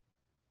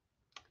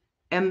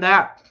 And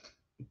that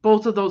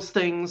both of those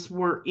things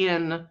were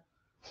in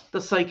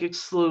the Psychic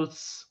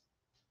Sleuths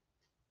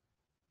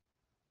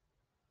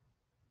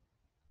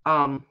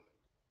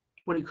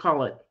what do you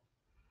call it?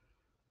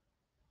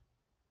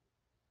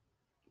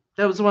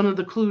 That was one of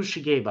the clues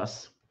she gave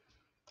us.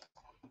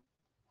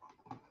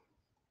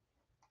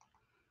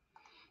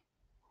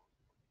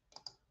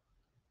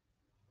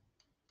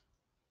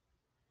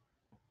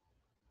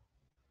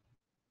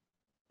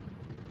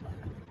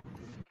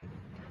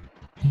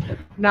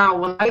 Now,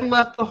 when I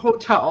left the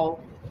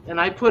hotel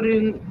and I put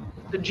in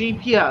the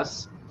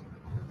GPS,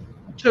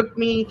 it took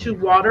me to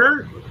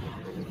water.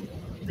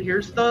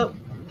 Here's the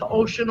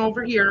ocean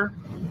over here.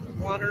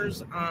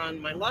 Water's on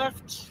my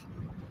left.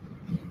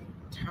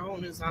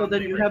 Town is on my right. So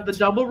then you have the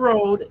double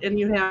road and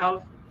you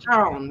have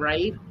town,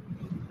 right?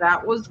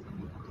 That was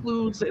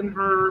clues in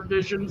her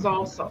visions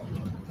also.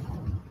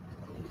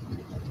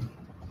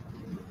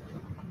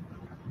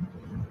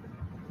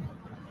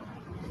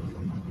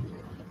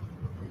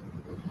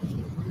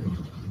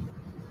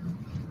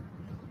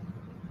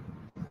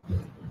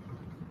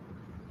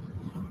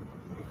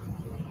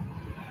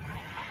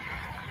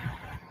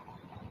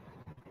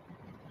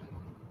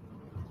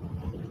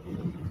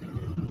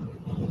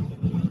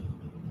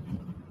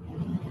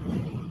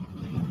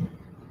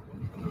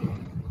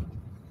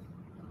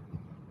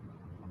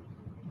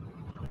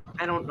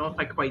 I don't know if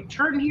I quite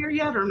turned here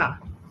yet or not.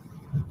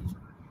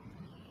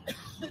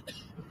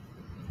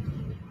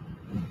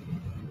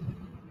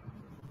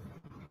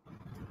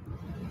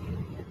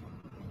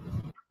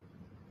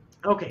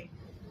 Okay.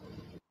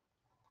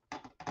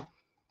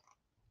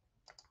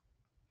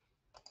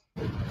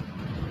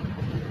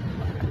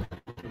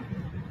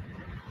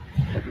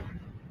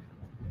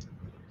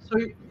 So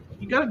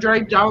you got to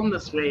drive down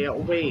this way a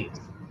ways,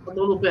 a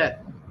little bit.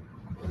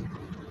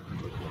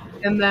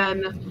 And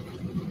then,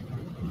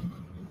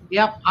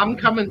 yep, I'm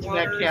coming to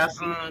that,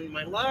 Cassie. On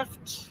my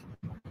left,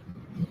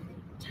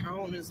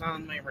 town is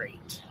on my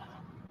right.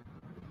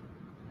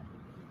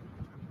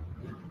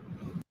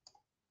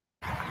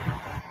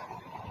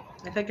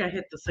 I think I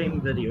hit the same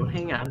video.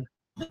 Hang on.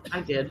 I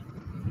did.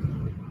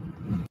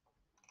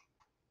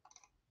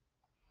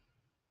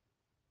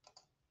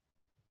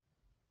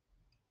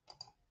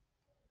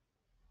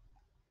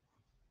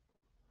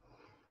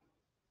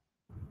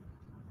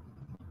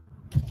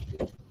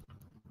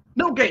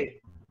 Okay.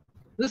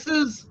 This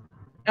is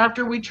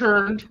after we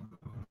turned,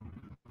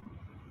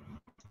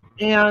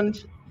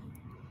 and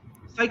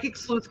Psychic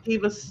Sleuth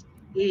gave us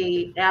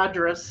a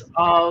address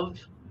of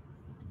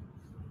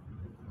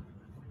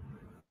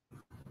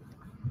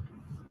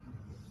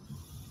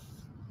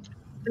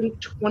I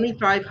think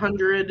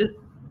 2500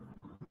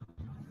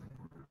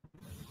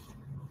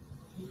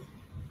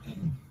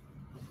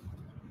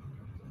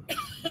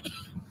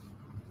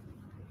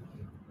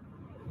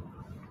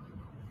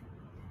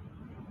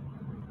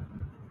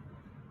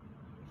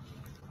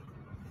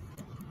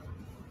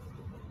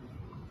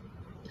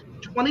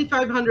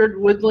 2500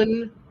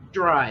 Woodland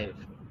Drive.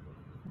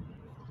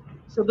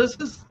 So this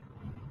is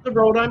the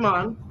road I'm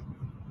on,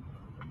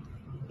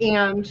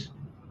 and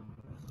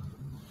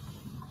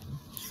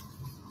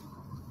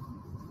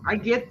I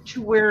get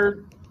to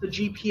where the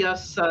GPS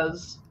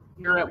says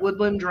you're at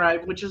Woodland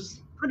Drive, which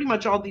is pretty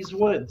much all these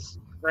woods,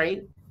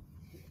 right?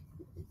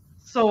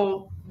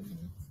 So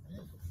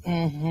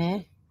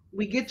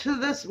we get to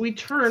this, we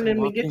turn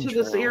and we get to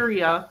this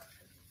area.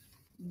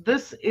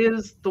 This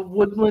is the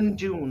Woodland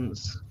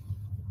Dunes.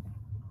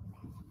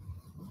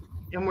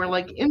 And we're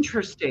like,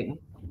 interesting.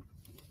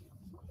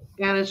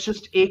 And it's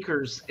just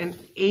acres and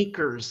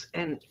acres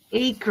and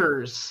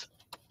acres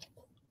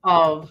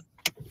of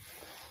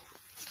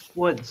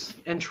woods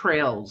and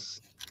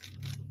trails.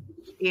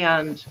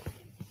 And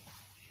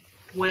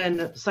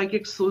when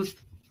Psychic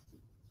Sleuth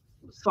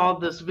saw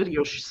this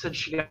video, she said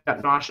she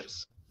got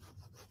nauseous.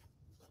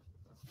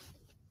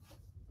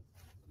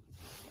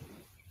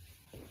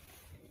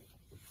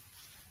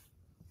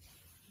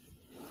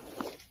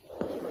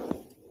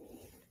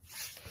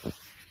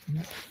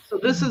 So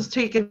this is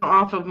taken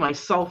off of my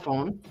cell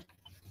phone.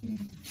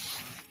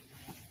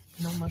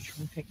 No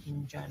mushroom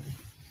picking, Jen.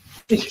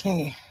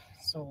 Okay.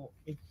 So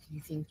if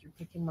you think you're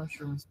picking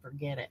mushrooms,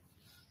 forget it.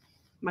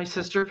 My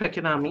sister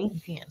picking on me.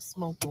 You can't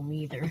smoke them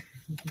either.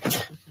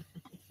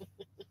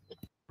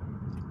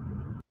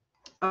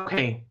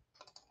 Okay.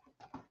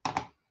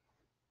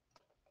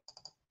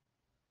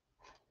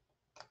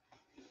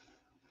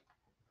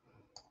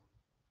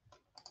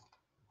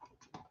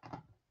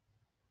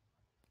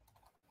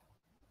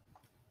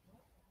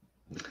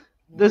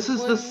 This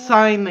is the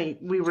sign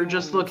that we were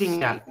just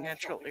looking at.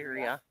 Natural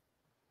area.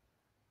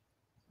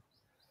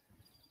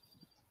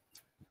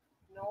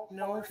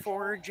 No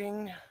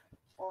foraging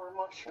or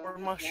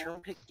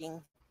mushroom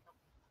picking.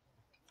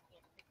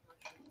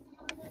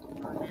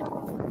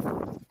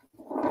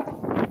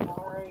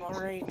 All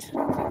right.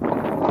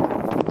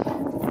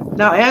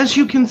 Now, as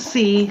you can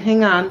see,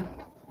 hang on.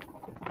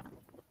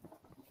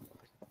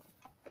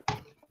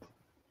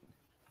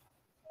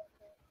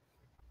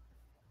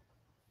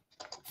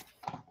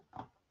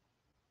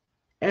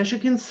 As you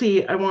can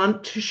see, I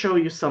want to show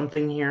you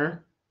something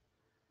here.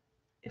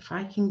 If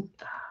I can...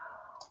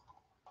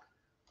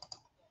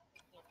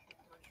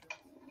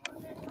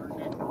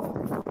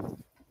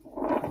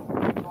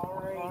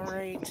 All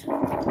right.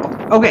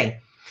 Okay.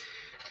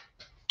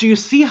 Do you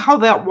see how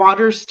that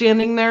water's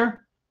standing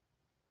there?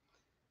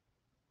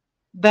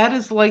 That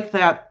is like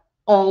that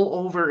all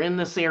over in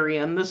this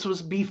area. And this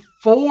was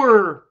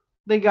before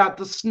they got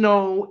the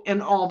snow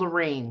and all the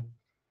rain.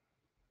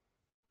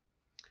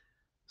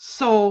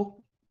 So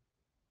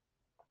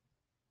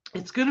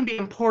it's going to be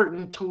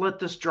important to let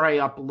this dry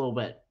up a little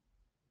bit.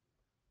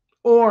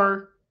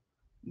 Or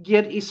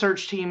get a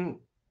search team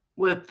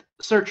with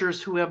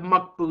searchers who have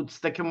muck boots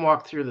that can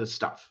walk through this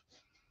stuff.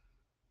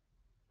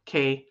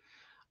 Okay.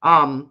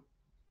 And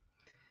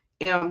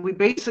we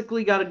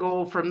basically got to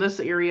go from this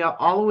area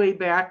all the way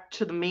back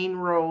to the main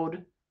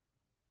road,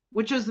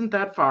 which isn't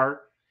that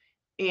far,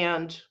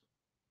 and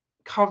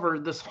cover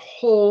this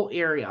whole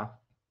area.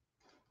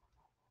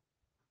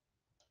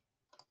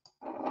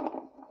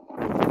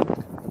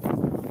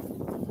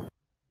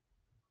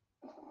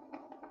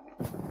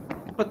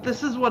 But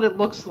this is what it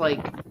looks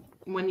like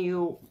when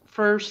you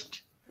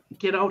first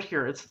get out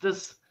here. It's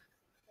this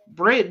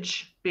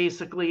bridge,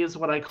 basically, is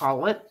what I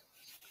call it.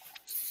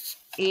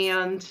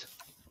 And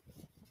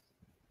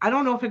I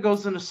don't know if it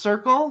goes in a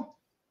circle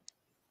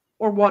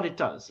or what it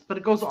does, but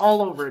it goes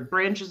all over. It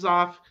branches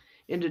off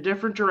into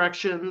different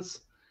directions.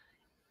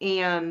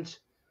 And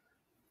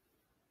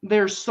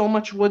there's so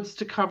much woods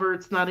to cover,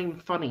 it's not even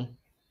funny.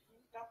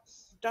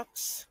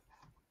 Ducks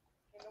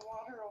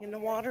in the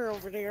water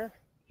over there.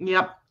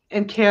 Yep.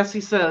 And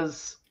Cassie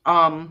says,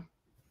 I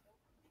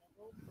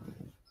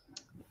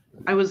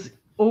was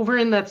over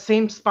in that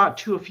same spot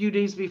too a few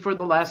days before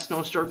the last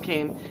snowstorm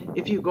came.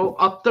 If you go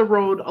up the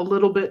road a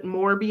little bit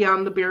more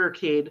beyond the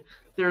barricade,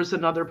 there's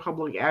another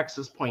public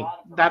access point.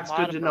 That's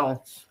good to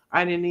know.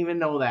 I didn't even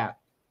know that.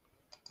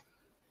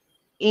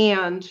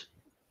 And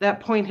that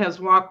point has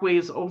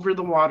walkways over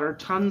the water,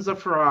 tons of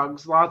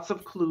frogs, lots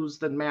of clues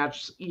that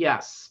match.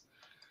 Yes.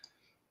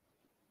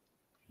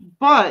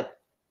 But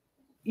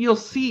you'll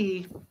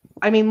see,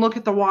 I mean, look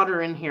at the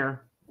water in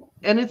here.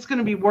 And it's going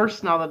to be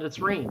worse now that it's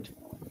rained.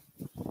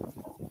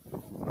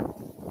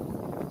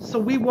 So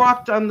we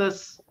walked on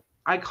this,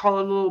 I call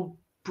it a little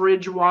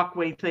bridge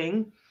walkway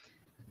thing.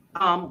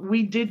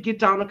 We did get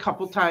down a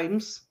couple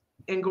times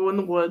and go in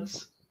the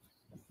woods.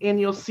 And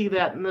you'll see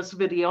that in this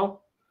video.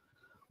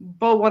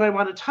 But what I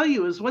want to tell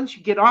you is once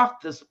you get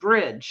off this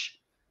bridge,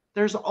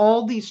 there's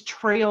all these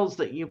trails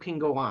that you can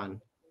go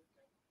on.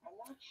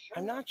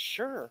 I'm not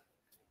sure.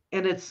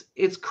 And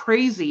it's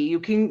crazy. You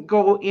can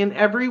go in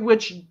every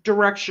which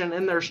direction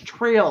and there's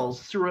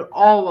trails through it,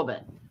 all of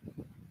it.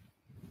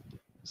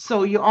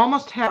 So you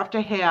almost have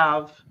to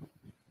have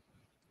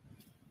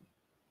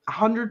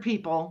 100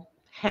 people,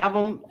 have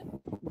them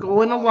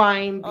go in a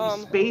line,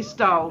 be spaced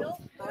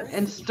out,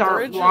 and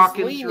start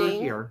walking through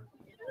here.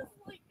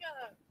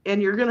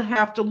 And you're going to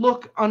have to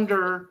look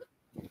under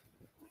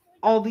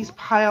all these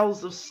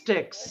piles of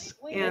sticks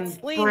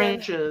and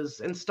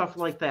branches and stuff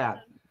like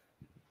that.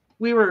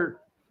 We were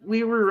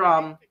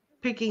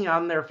picking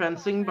on their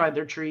fencing by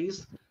their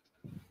trees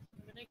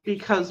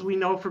because we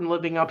know from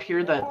living up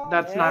here that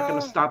that's not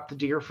going to stop the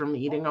deer from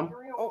eating them.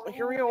 Oh,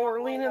 here we go.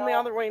 We're leaning the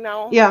other way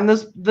now. Yeah, and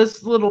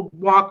this little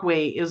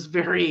walkway is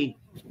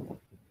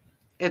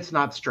it's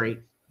not straight.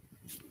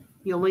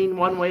 You lean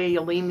one way,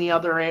 you lean the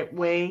other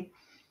way.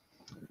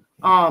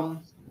 Okay.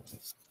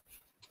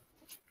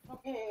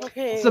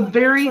 It's a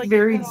very,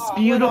 very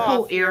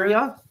beautiful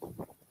area.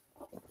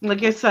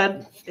 Like I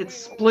said, it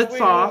splits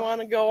off. I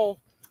want to go.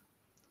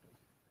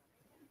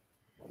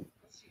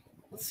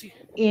 Let's see.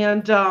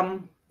 And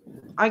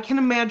I can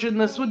imagine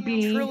this would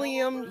be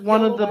Trillium,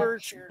 one of the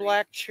birch,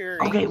 black cherry.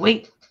 Okay,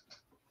 wait.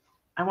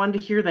 I wanted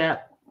to hear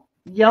that.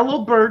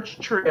 Yellow birch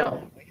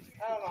trail.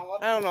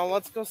 I don't know.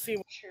 Let's go see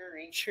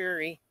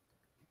cherry.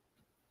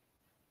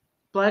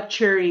 Black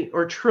cherry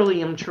or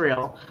Trillium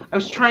trail. I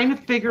was trying to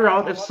figure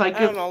out if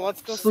Psychic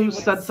Sleuth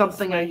said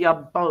something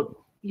about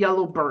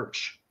yellow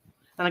birch.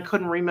 And I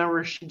couldn't remember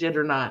if she did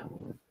or not.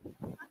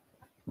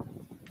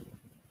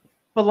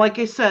 But like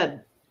I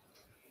said,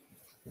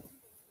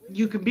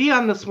 you could be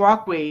on this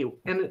walkway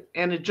and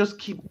it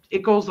just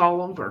it goes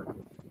all over,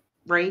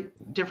 right?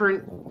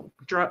 Different,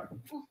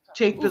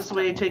 take this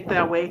way, take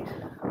that way.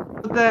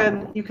 But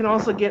then you can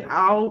also get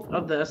out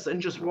of this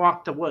and just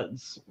walk the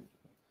woods.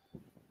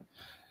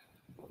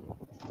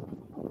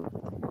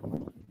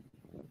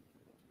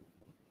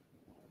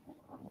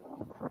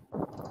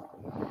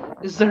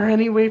 Is there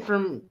any way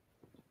from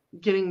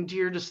getting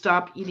deer to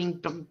stop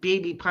eating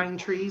baby pine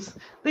trees?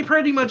 They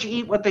pretty much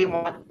eat what they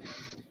want.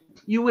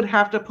 You would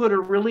have to put a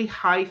really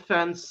high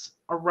fence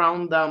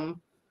around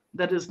them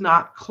that is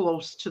not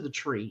close to the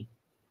tree.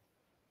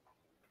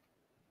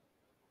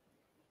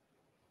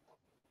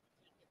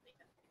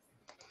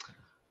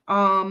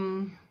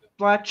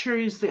 Black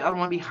cherry is the other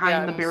one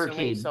behind the I'm assuming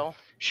barricade. So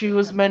She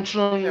was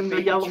mentioning They're the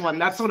baby yellow one.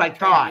 That's trees, what I trying to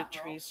thought.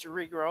 get trees to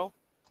regrow.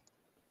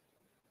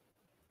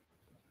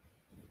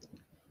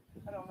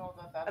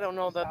 I don't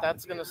know that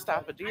that's going to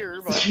stop a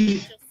deer, but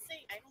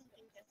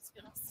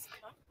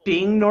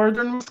Being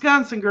northern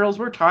Wisconsin girls,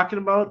 we're talking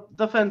about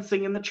the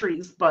fencing and the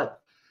trees,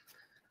 but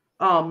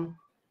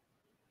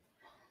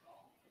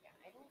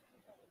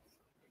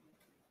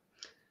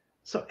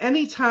so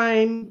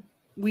anytime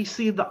we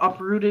see the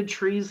uprooted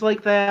trees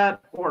like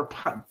that, or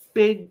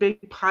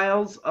big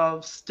piles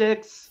of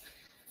sticks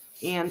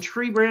and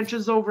tree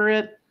branches over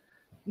it,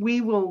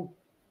 we will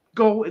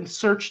go and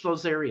search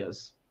those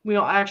areas.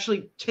 We'll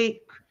actually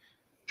take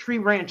tree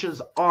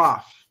branches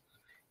off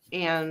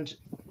and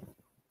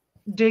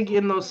dig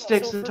in those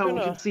sticks until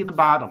we can see the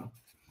bottom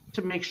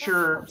to make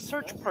sure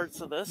search parts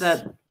of this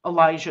that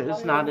Elijah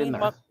is not in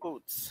there. Muck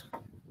boots.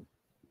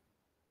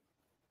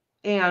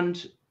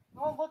 And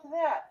oh, look at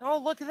that! Oh,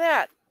 look at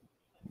that!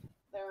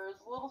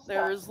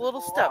 There's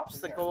little steps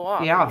that go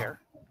off here,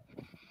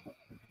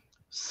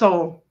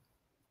 so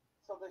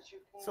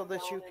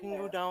that you can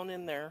go down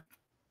in there.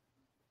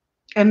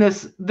 And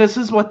this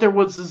is what their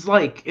woods is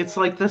like. It's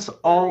like this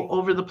all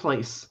over the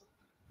place.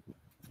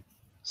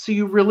 So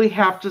you really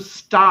have to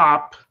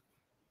stop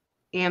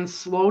and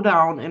slow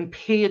down and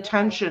pay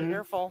attention.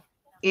 Careful.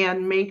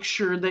 And make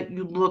sure that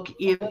you look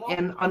in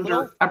and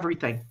under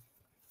everything.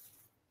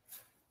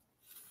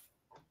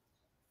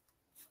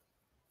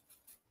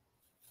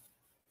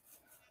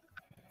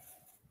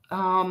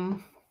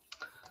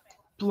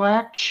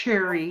 Black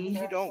cherry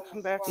You don't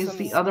come back is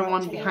the other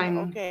one behind.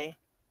 Okay.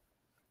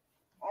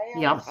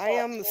 Yep. I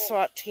am the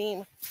SWAT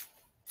team.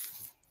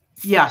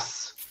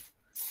 Yes.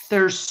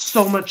 There's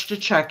so much to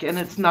check, and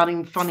it's not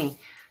even funny.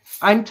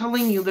 I'm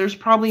telling you, there's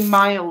probably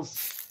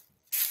miles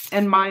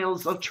and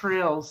miles of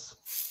trails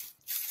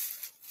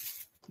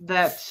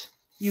that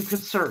you could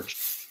search.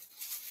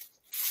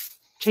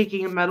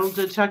 Taking a metal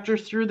detector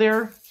through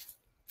there.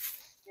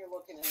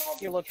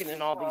 You're looking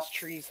in all these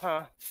trees,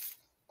 huh?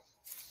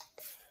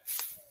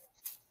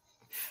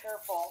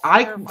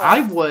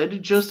 I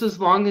would, just as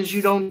long as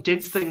you don't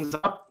dig things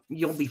up,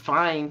 you'll be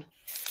fine.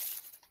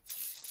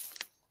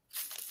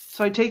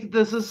 So I take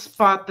this as a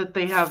spot that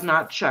they have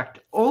not checked.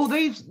 Oh,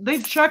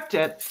 they've checked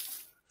it,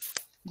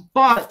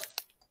 but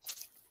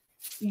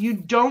you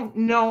don't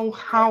know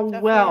how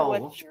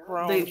well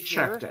they've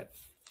checked it.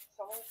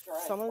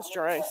 Some is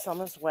dry,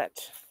 some is wet.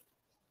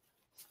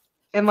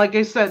 And like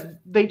I said,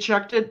 they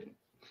checked it,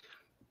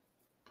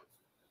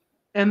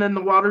 and then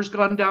the water's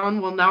gone down.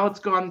 Well, now it's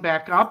gone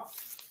back up.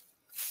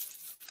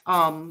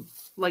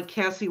 Like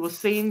Cassie was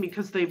saying,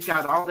 because they've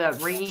got all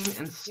that rain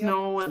and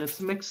snow, and it's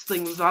mixed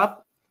things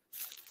up.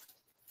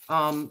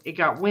 It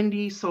got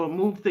windy, so it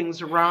moved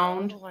things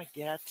around. Oh, I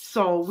get.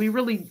 So we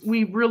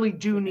really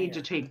do need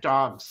to take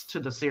dogs to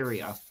this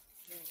area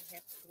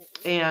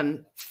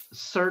and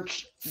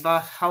search the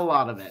hell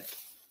out of it.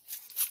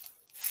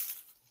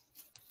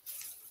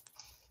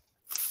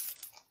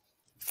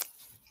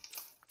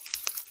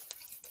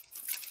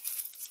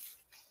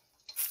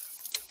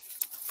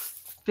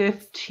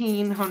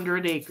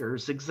 $1,500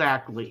 acres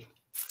exactly.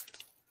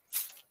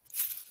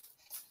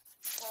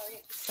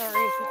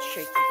 Sorry if it's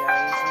shaky,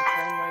 guys. I'm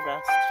trying my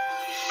best.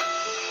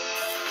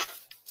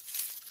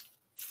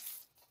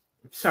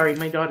 Sorry,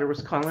 my daughter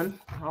was calling.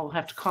 I'll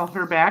have to call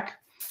her back.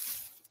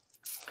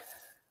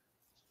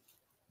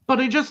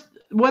 But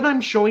what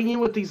I'm showing you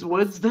with these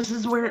woods, this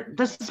is what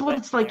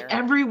it's like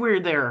everywhere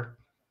there.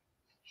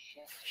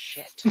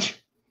 Shit.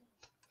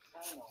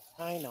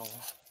 I know.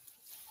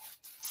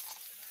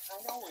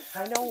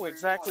 I know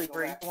exactly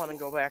where you want to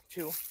go back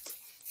to.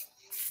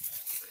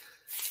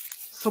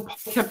 So Paul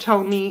kept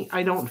telling me,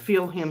 I don't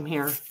feel him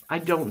here. I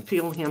don't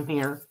feel him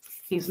here.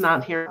 He's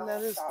not here. And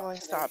that is going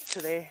to stop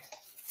today.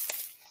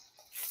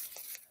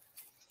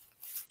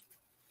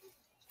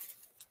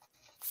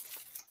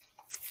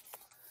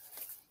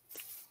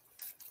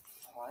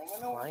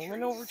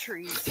 Climbing over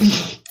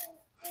trees.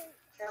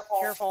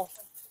 Careful.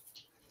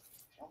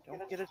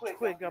 Don't get a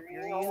twig up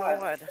your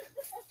you-know-what.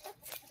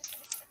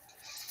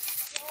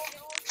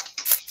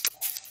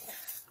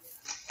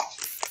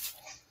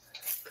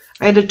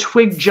 I had a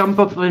twig jump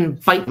up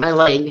and bite my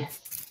leg.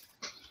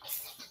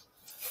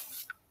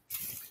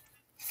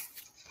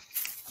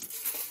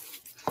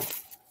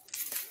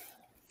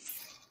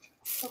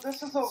 So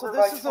this is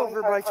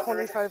over by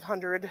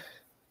 2500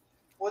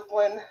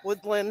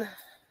 Woodland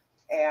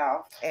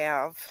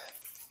Ave.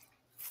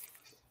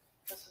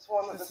 This is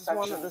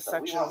one of the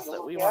sections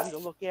that we wanted to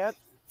look at.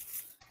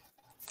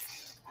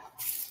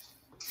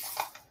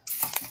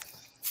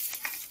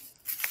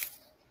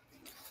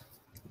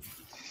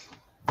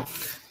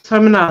 So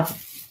I'm going to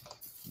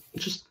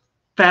just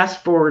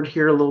fast forward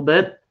here a little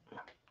bit.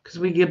 Because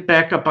we get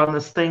back up on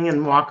this thing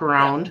and walk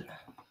around.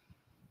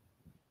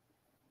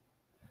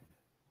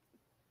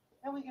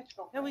 And we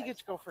get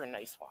to go for a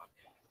nice walk.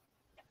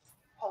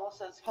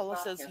 Paula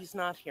says he's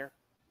not here.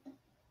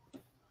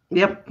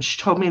 Yep,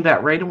 she told me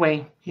that right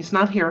away. He's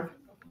not here.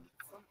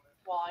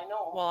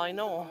 Well, I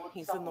know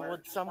he's in the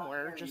woods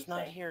somewhere, just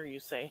not here, you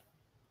say.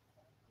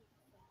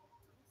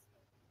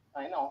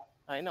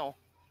 I know.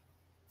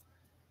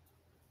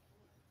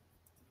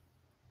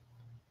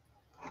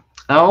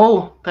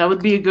 Oh, that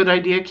would be a good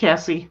idea,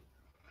 Cassie.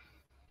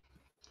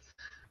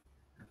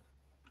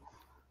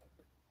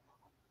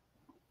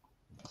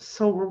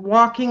 So we're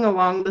walking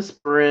along this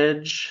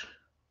bridge.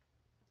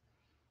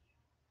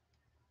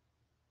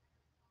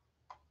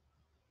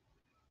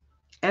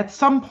 At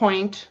some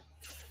point,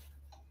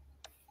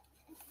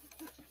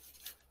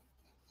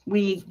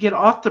 we get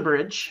off the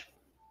bridge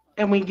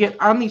and we get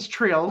on these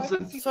trails.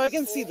 And So I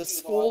can see the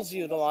schools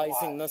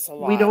utilizing this a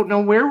lot. we don't know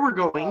where we're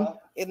going.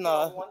 In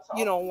the,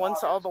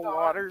 once all the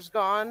water's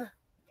gone.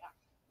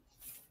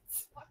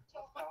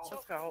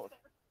 Look out.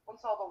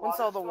 Once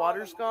all the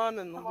water's gone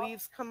and the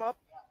leaves come up.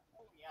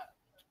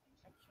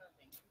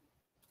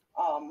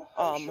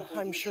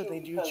 I'm sure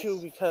they do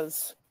too,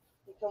 because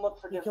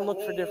you can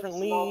look for different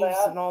leaves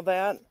and all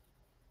that.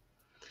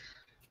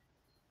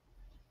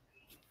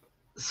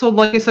 So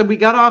like I said, we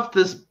got off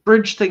this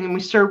bridge thing and we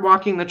started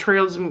walking the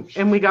trails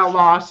and we got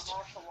lost.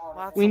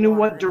 We knew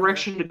what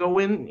direction to go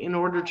in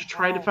order to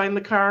try to find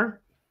the car.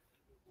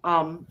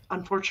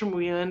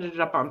 Unfortunately, we ended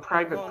up on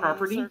private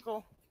property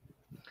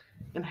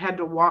and had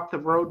to walk the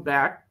road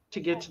back to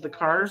get to the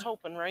car. I was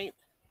hoping, right?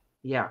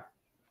 Yeah.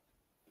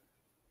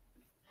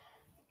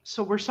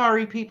 So we're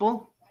sorry,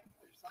 people,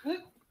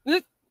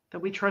 that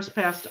we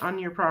trespassed on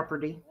your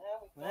property.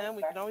 Yeah,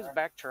 we can always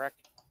backtrack.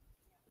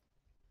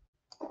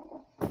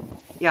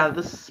 Yeah,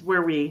 this is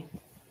where we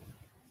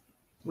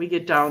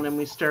get down and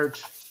we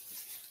start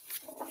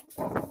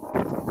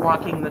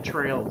walking the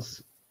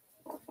trails.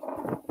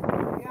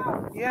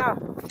 Yeah.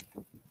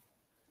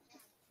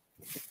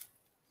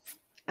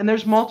 And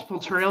there's multiple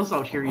trails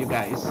out here, you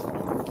guys.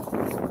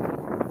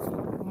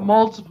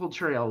 Multiple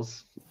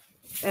trails.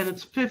 And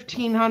it's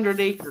 1,500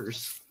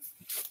 acres.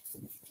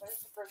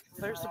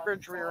 There's the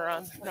bridge we were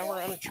on. Now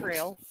we're on a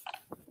trail.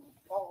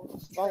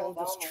 Follow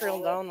this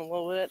trail down a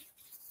little bit.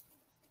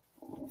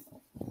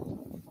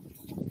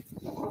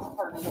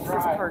 This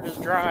part is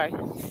dry.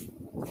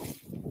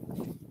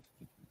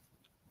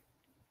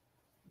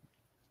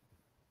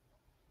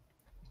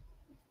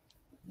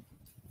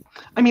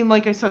 I mean,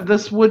 like I said,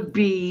 this would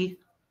be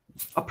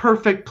a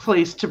perfect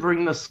place to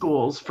bring the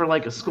schools for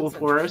like a school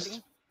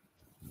forest.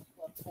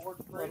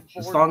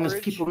 As long as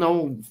people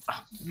know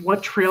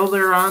what trail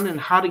they're on and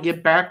how to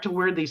get back to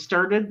where they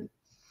started.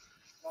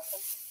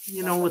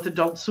 You know, with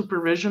adult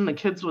supervision, the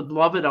kids would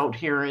love it out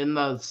here in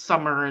the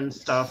summer and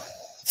stuff.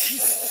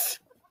 So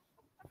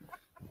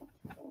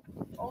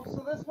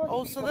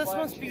this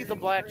must be the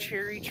Black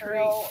Cherry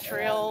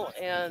Trail,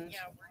 and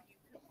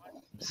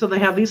so they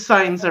have these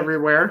signs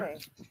everywhere. Okay.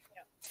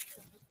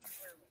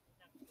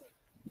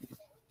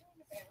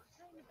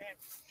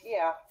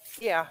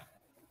 Yeah.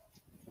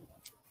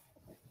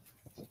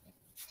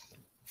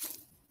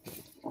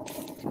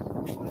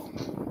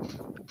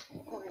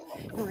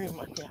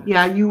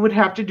 Yeah, you would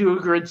have to do a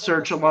grid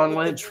search along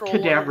with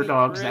cadaver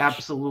dogs, bridge.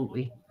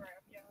 absolutely.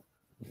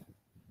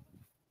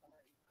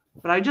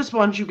 But I just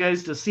want you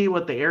guys to see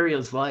what the area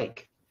is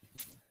like.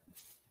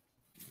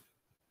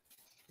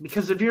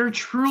 Because if you're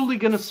truly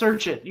going to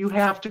search it, you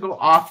have to go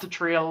off the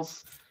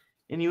trails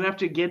and you have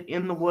to get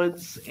in the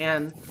woods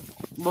and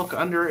look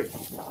under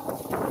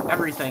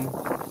everything.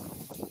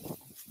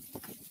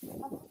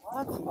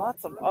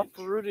 Lots of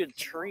uprooted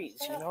trees.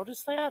 You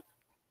notice that?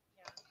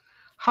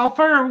 How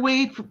far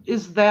away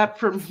is that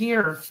from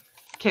here,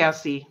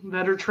 Cassie?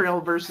 Vetter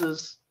Trail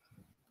versus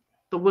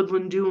the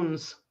Woodland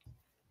Dunes?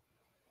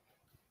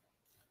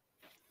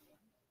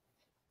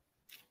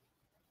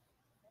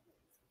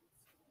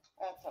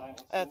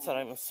 That's what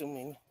I'm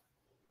assuming.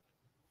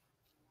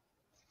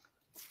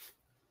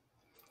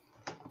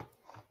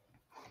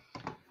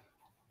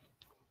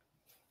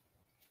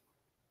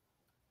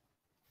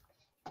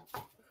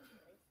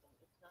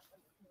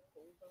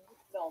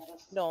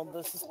 No,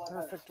 this is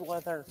perfect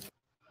weather.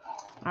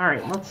 All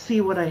right, let's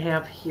see what I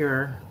have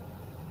here.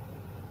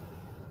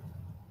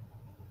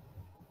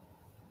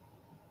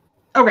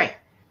 Okay.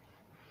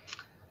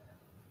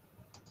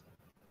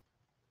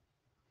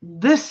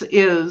 This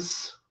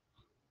is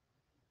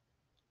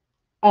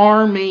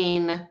our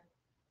main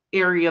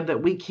area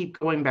that we keep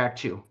going back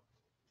to.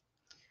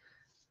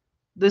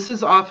 This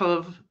is off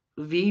of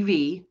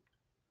VV.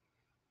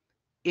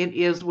 It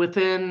is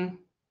within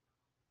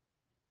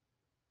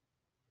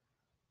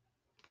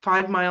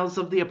 5 miles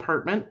of the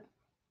apartment.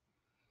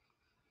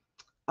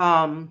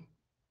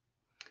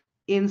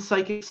 In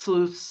Psychic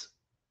Sleuth's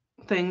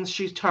things,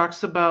 she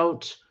talks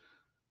about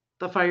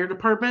the fire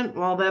department.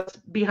 Well, that's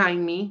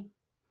behind me.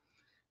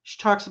 She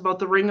talks about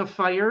the Ring of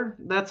Fire.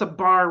 That's a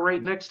bar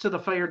right next to the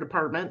fire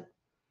department.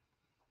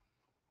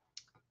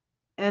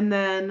 And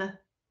then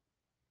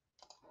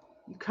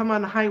You come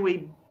on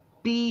Highway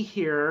B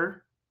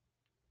here.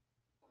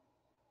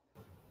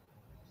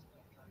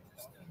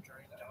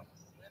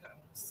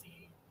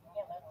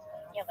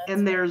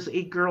 And there's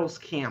a girls'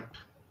 camp.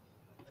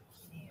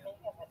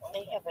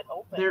 They have it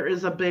open. There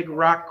is a big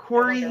rock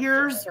quarry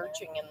here.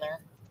 Searching in there.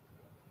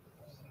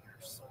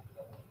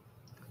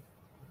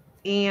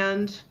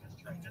 And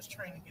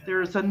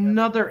there's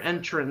another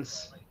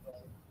entrance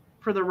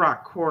for the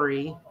rock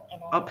quarry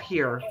up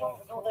here. I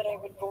don't know that I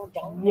would go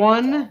down.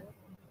 One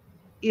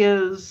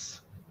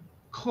is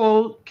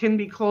can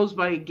be closed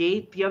by a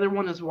gate. The other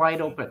one is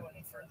wide open.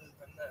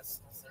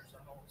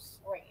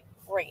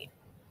 Right.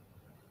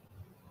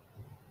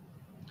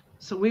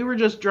 So we were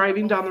just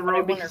driving down the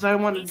road because I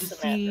wanted to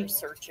see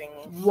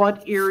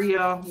what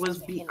area was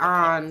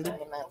beyond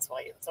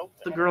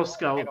the Girl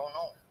Scout I don't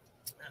know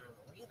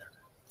either.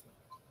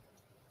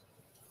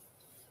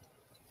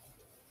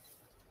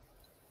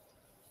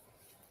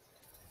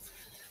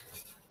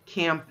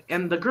 camp.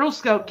 And the Girl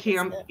Scout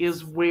camp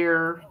is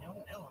where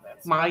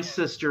my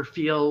sister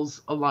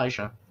feels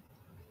Elijah.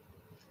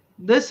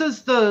 This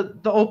is the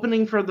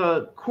opening for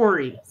the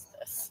quarry. Is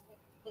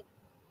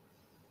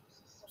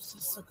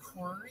this a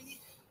quarry?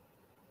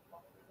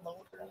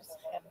 Loaders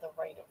have the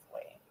right of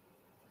way.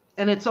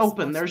 And it's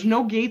open. There's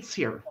no gates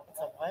here.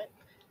 So what?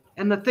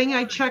 And the thing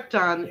I checked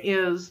on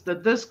is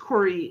that this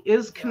quarry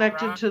is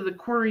connected to the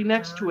quarry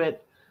next to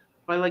it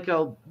by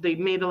they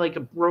made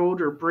a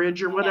road or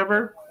bridge or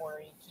whatever.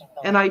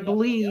 And I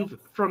believe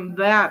from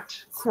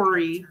that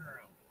quarry,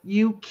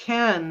 you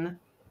can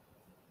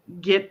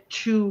get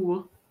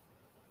to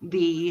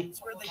the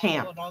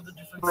camp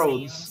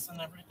roads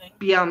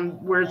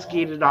beyond where it's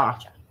gated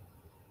off.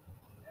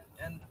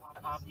 And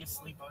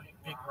obviously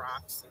big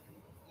rocks.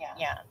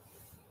 Yeah.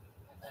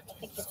 I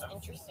think it's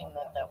interesting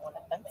that one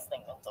fence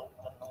thing is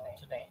open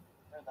today.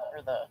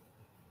 Or the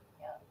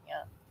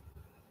yeah.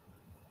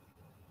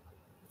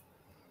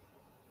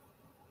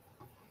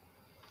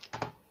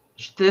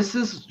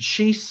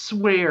 She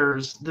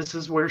swears this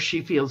is where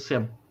she feels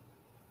him.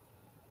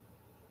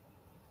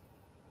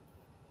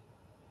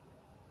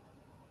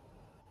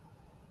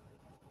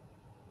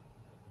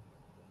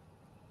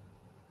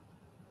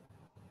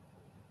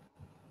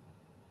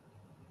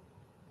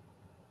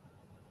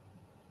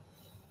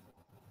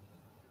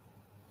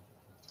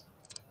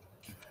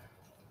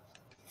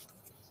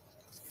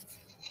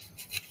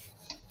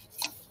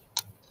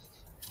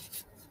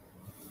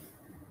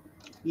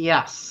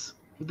 Yes,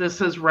 this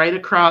is right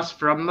across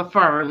from the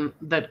farm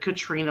that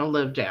Katrina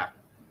lived at.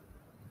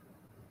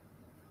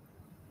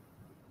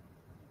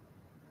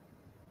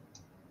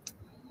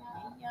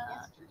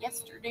 Yeah.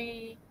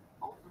 Yesterday,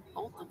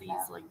 both of these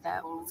like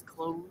that was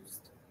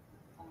closed,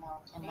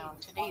 and now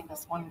today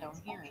this one down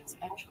here is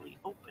actually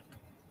open.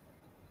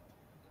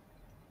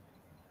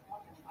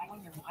 I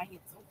wonder why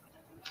it's open.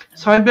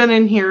 So I've been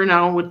in here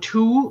now with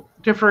 2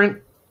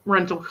 different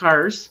rental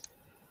cars.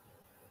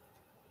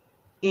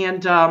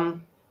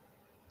 And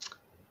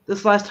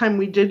this last time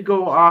we did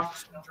go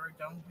off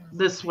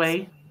this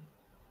way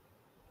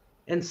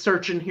and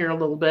search in here a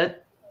little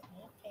bit.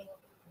 Okay,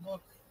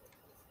 look.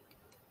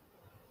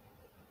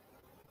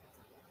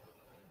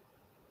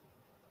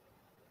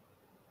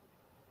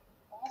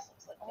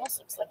 Almost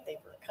looks like they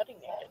were cutting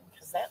it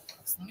because that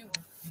looks new.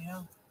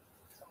 Yeah.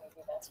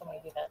 So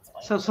maybe that's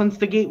why. So since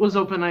the gate was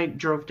open, I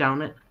drove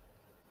down it.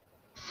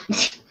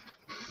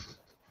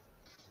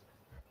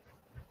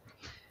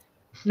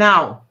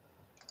 Now,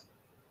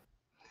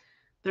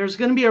 there's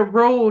going to be a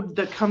road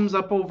that comes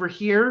up over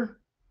here.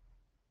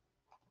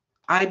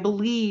 I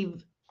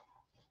believe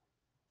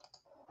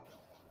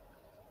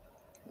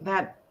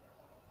that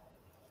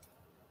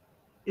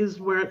is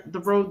where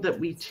the road that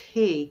we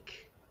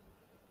take.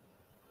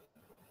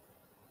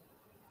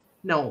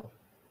 No.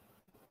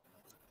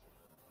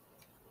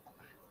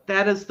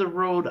 That is the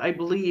road, I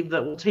believe,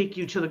 that will take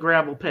you to the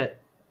gravel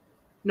pit.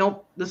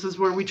 Nope, this is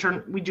where we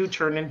do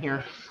turn in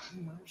here.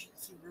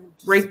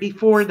 Right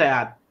before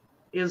that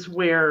is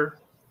where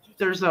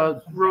there's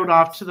a road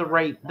off to the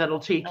right that'll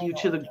take you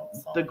to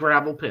the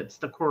gravel pits,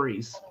 the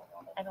quarries.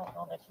 I don't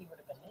know that he would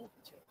have been able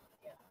to.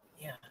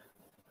 Yeah.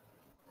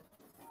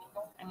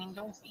 I mean,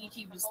 don't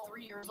he was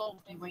 3 years old,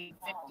 he weighed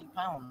 50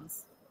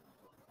 pounds.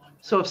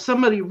 So if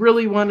somebody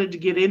really wanted to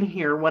get in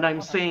here, what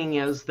I'm saying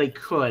is they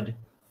could.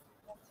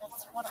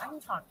 That's what I'm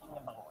talking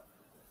about.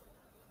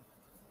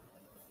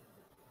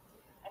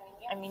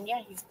 I mean,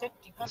 yeah, he's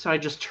 50 pounds. So I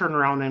just turn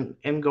around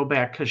and go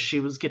back because she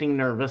was getting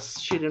nervous.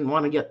 She didn't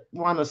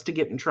want us to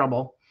get in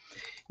trouble.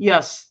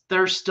 Yes,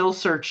 they're still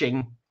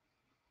searching.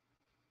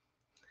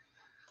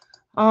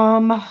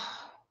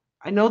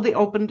 I know they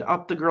opened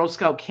up the Girl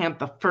Scout camp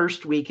the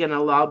first week and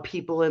allowed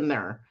people in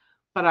there,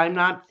 but I'm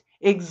not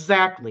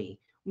exactly.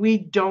 We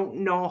don't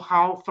know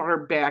how far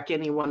back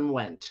anyone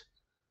went.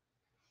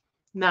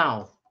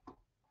 Now,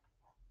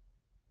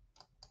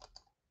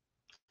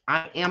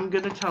 I am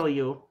going to tell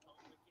you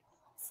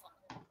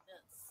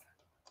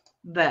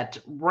that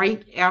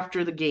right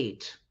after the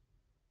gate,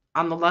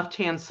 on the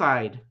left-hand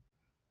side,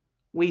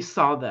 we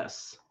saw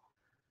this.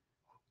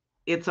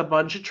 It's a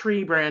bunch of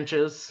tree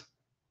branches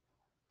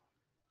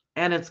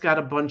and it's got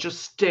a bunch of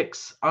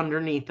sticks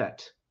underneath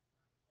it.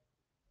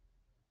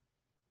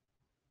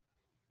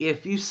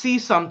 If you see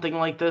something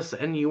like this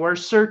and you are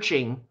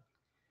searching,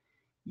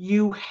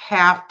 you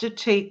have to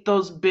take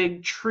those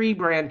big tree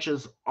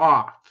branches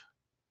off.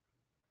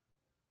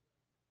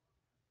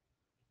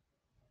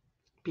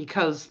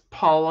 Because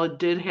Paula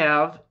did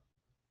have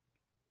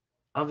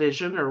a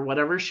vision or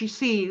whatever she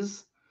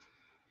sees.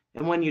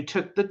 And when you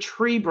took the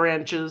tree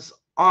branches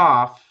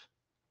off,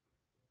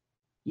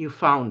 you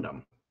found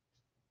them.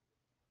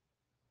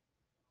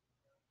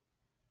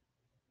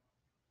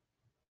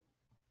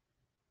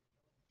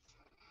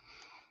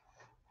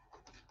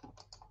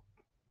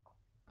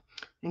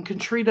 And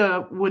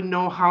Katrina would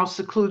know how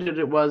secluded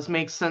it was.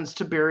 Makes sense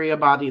to bury a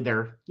body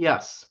there.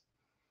 Yes.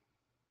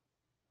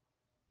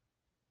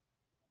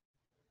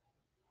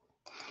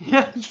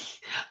 Yeah.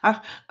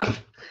 I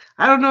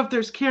don't know if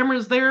there's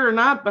cameras there or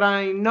not, but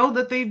I know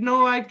that they'd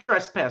know I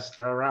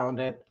trespassed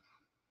around it.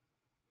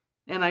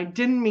 And I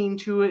didn't mean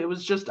to. It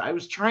was just I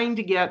was trying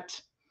to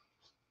get...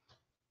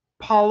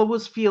 Paula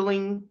was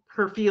feeling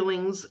her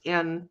feelings,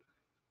 and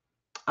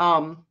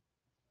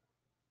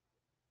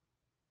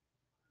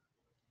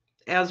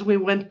as we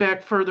went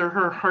back further,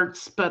 her heart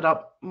sped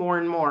up more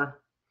and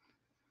more.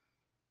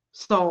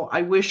 So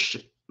I wish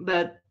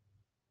that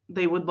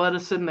they would let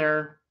us in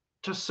there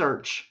to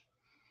search.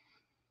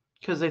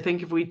 Because I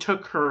think if we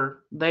took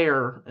her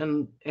there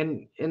and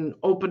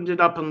opened it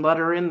up and let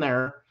her in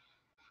there,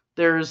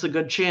 there's a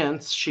good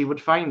chance she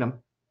would find them.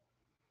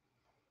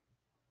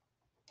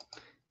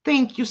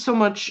 Thank you so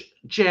much,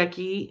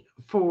 Jackie,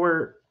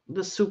 for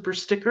the super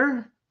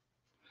sticker.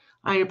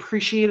 I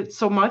appreciate it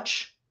so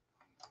much.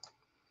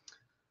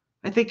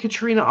 I think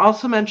Katrina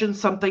also mentioned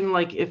something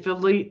like if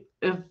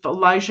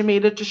Elijah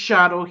made it to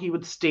Shadow, he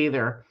would stay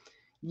there.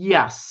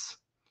 Yes,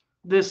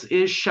 this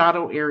is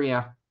Shadow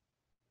area.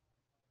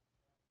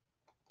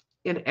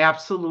 It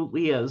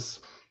absolutely is.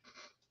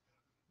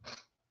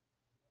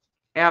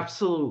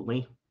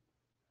 Absolutely.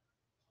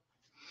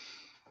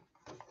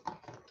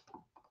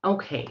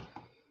 Okay.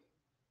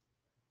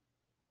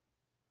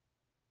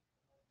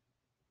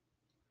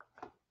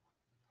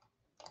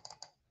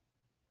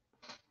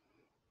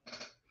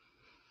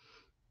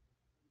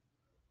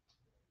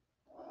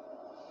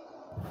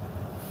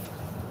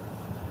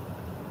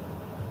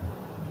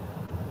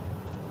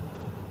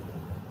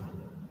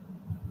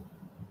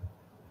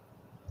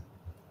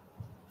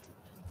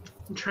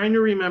 I'm trying to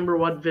remember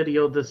what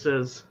video this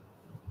is.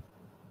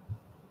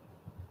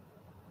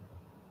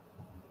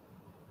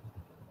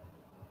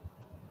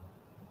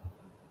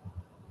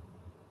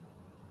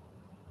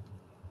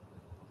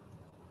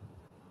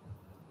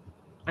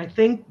 I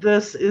think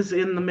this is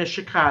in the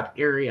Mishicot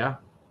area.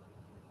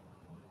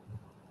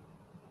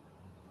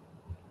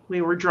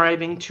 We were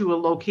driving to a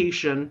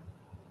location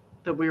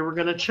that we were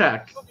going to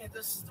check. Okay,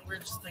 this is the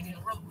weirdest thing in the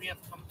world. We have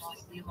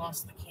completely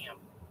lost the camp.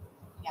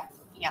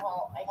 Yeah.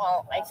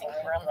 Well, I think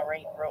we're on the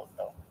right road,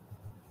 though.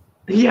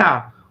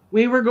 Yeah,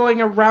 we were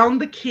going around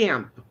the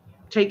camp,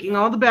 taking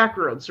all the back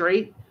roads,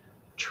 right?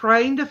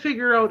 Trying to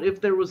figure out if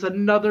there was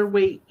another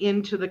way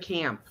into the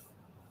camp.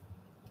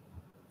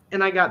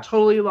 And I got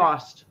totally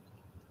lost.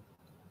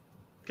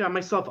 Got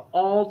myself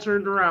all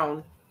turned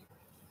around.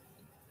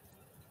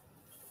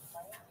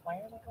 Why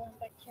are we going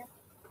back here?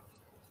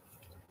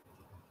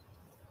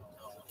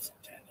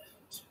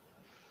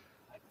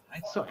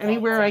 So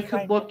anywhere I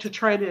could look to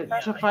try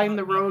to find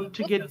the road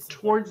to get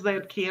towards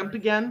that camp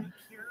again,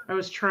 I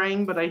was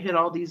trying, but I hit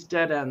all these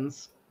dead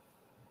ends.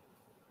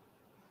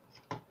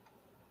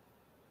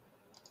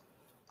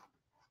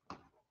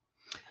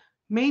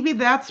 Maybe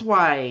that's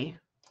why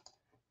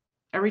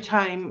every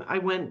time I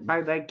went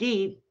by that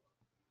gate,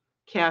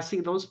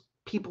 Cassie, those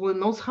people in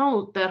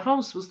that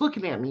house was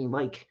looking at me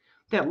like,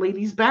 that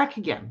lady's back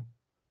again.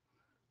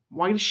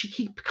 Why does she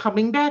keep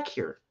coming back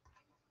here?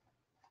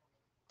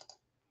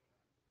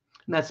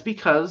 And that's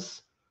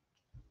because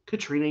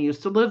Katrina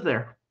used to live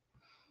there.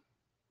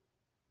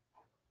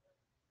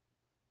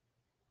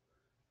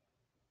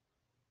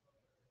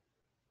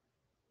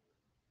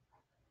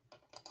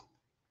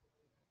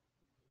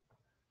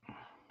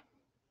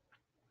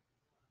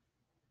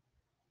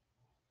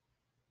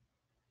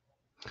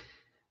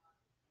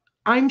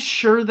 I'm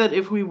sure that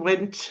if we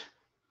went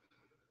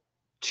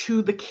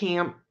to the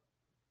camp,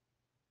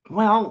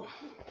 well,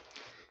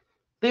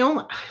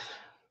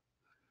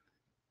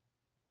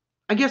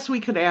 I guess we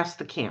could ask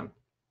the camp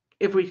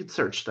if we could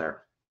search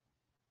there.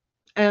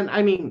 And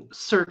I mean,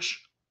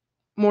 search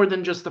more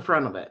than just the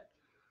front of it.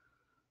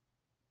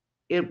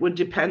 It would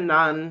depend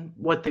on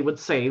what they would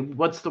say.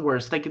 What's the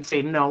worst? They could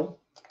say no.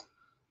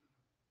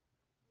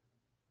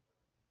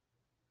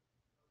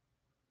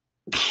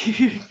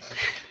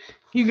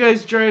 You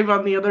guys drive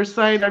on the other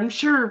side. I'm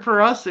sure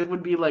for us it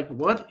would be like,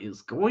 what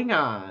is going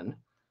on?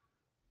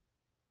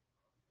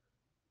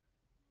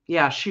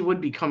 Yeah, she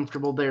would be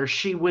comfortable there.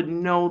 She would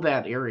know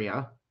that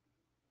area.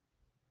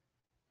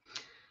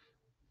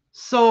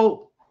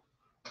 So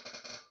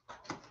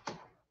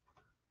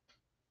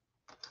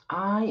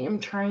I am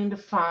trying to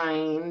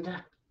find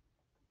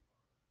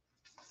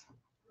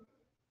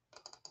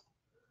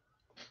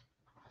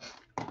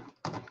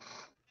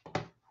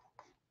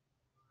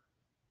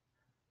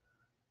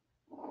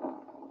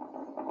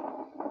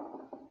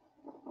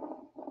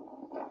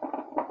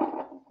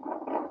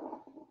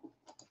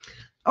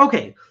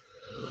Okay.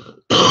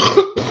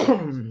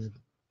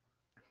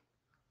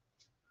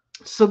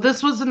 So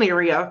this was an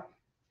area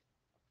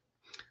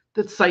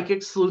that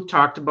Psychic Sleuth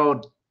talked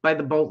about by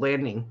the boat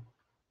landing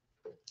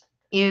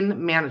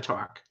in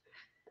Manitowoc.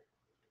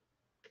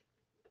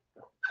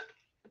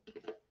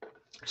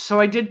 So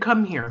I did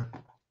come here.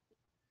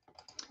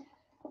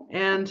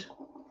 And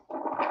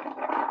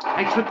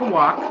I took a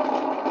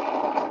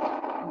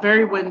walk.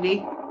 Very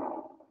windy.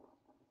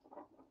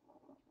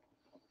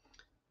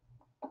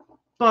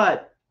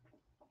 But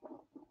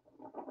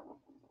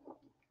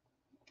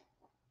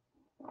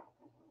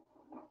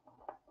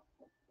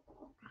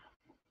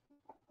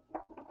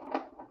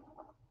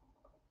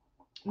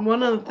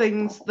one of the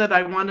things that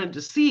I wanted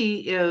to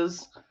see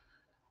is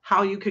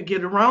how you could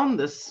get around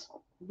this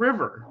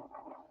river.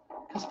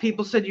 Because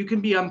people said you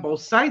can be on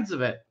both sides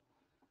of it.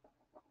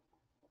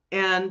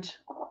 And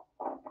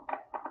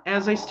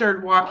as I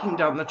started walking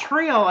down the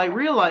trail, I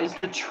realized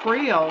the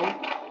trail,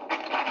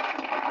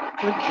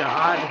 good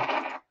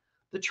God,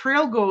 the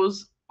trail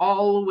goes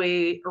all the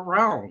way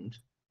around.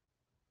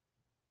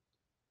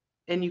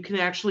 And you can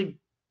actually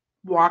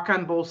walk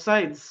on both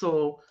sides.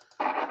 So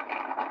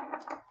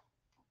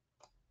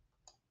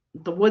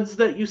the woods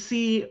that you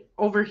see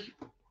over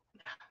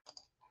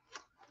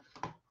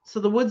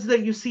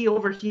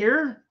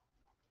here,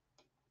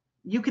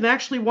 you can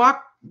actually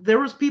walk. There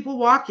was people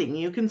walking.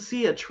 You can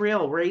see a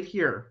trail right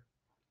here.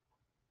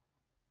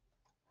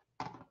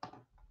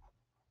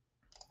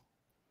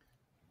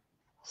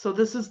 So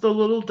this is the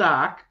little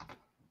dock.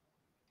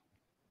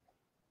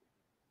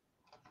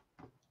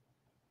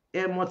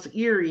 And what's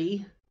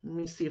eerie, let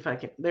me see if I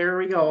can, there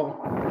we go.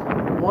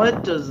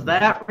 What does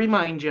that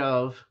remind you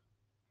of?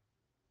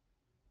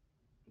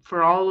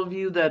 For all of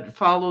you that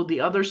follow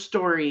the other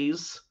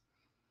stories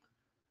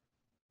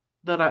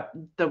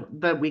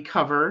that we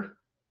cover,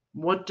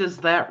 what does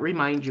that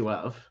remind you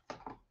of?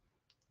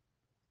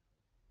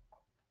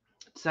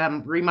 Does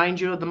that remind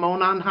you of the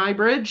Monon High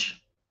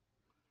Bridge?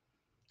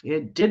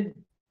 It did.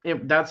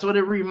 That's what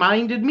it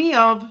reminded me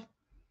of.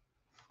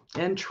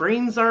 And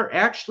trains are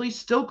actually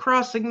still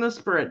crossing this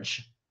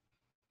bridge.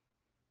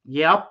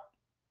 Yep.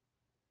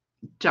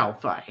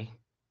 Delphi.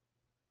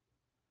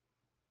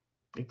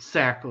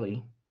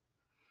 Exactly.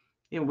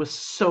 It was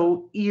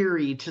so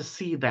eerie to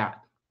see that.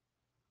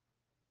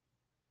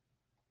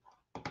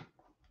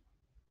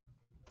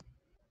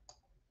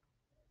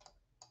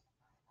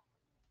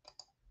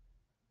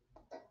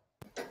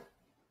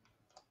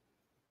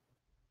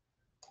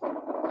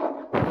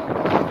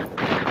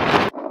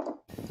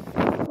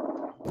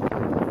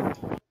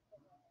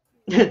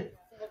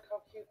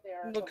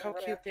 Look how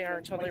cute they are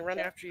until they run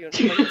after you.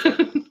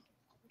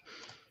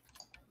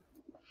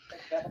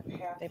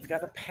 They've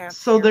got a path.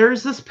 So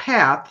there's this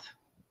path.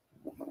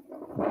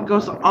 It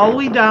goes all the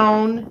way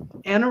down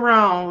and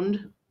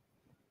around.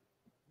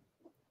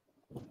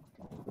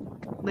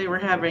 They were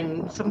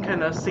having some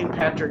kind of St.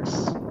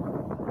 Patrick's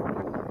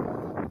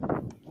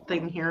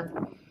thing here.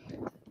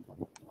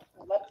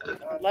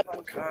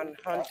 Leprechaun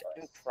hunt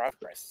in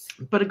progress.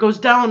 But it goes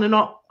down and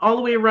all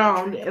the way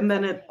around, and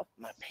then it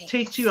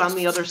takes you on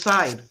the other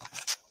side.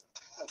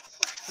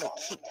 They'll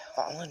keep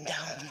falling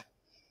down.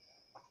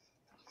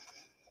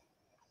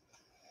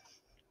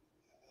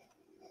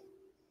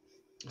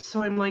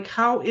 So I'm like,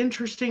 how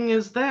interesting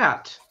is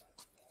that?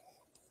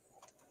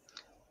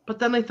 But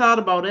then I thought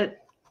about it.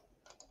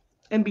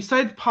 And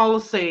besides Paula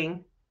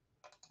saying,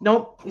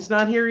 nope, he's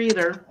not here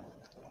either.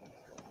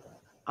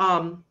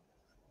 I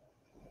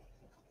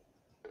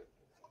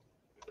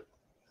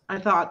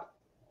thought,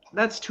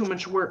 that's too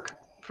much work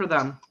for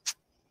them.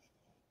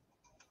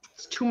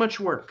 It's too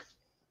much work.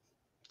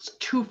 It's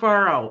too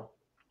far out.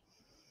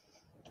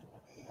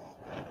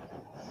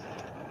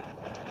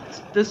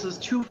 This is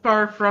too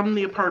far from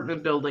the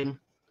apartment building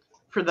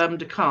for them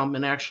to come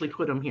and actually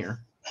put them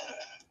here.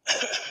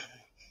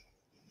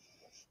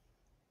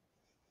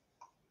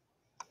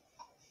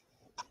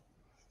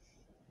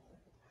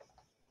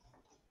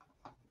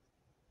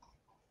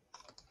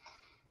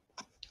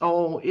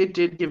 Oh, it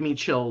did give me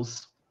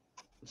chills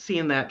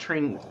seeing that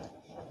train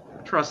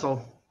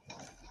trestle.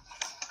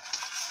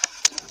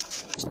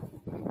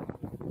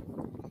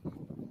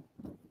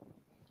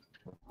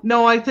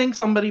 No, I think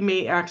somebody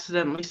may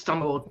accidentally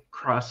stumble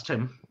across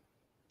him.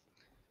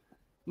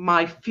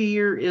 My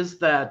fear is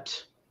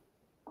that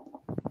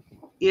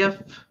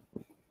if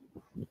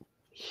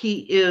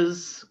he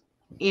is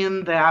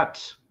in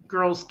that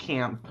girls'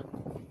 camp,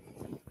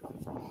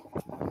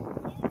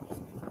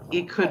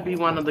 it could be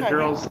one of the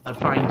girls that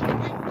find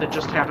him, that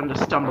just happened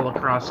to stumble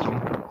across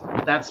him.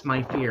 That's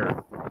my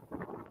fear.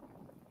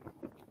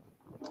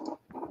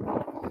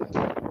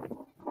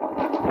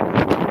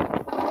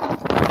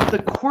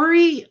 The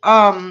quarry,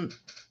 I'm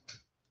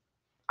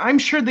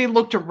sure they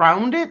looked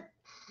around it,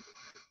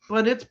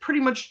 but it's pretty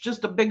much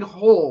just a big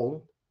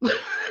hole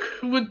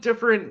with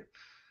different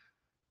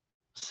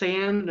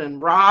sand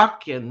and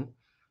rock, and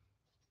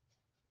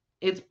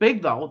it's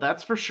big though,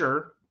 that's for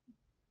sure.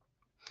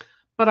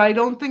 But I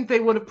don't think they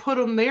would have put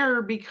them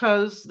there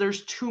because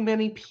there's too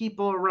many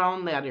people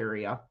around that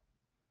area.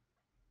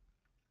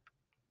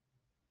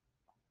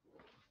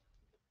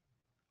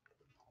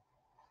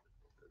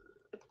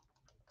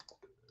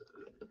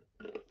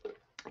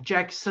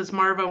 Jack says,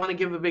 Marv, I want to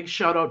give a big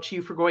shout out to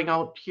you for going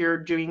out here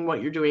doing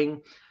what you're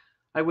doing.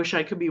 I wish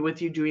I could be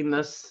with you doing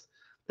this.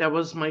 That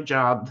was my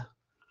job.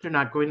 They're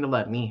not going to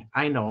let me.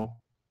 I know.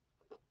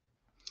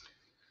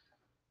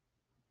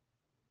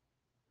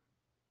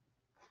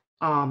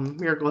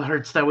 Miracle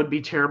Hearts, that would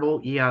be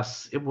terrible.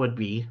 Yes, it would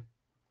be.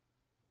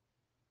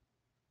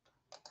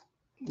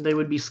 They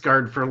would be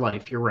scarred for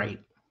life. You're right.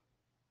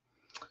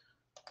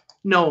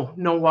 No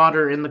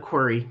water in the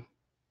quarry.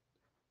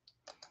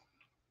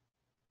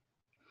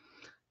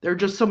 There are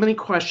just so many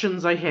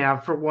questions I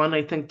have. For one,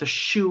 I think the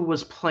shoe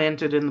was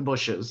planted in the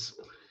bushes.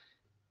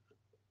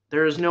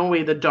 There is no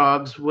way the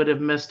dogs would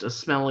have missed a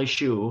smelly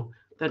shoe.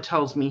 That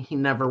tells me he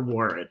never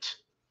wore it.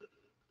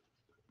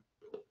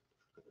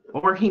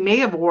 Or he may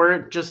have wore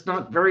it, just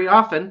not very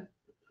often.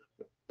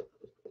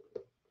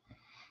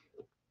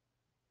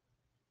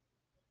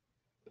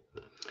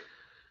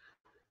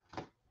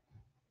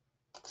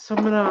 So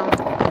I'm gonna...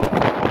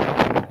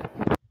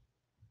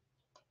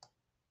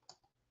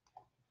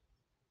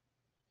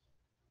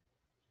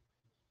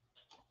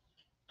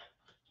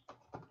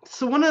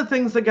 So one of the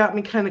things that got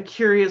me kind of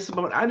curious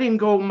about, I didn't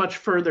go much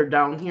further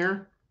down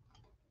here.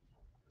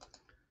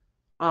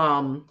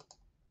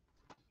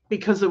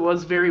 Because it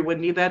was very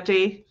windy that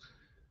day.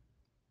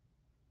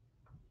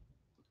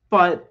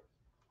 But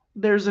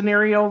there's an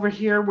area over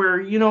here where,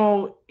 you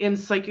know, in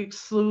Psychic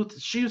Sleuth,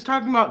 she's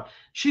not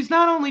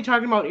only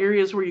talking about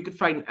areas where you could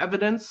find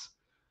evidence,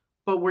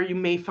 but where you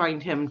may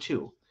find him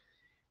too.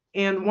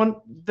 And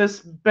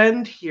this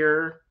bend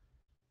here,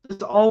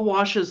 this all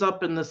washes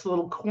up in this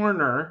little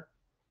corner,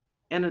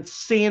 and it's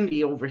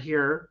sandy over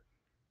here.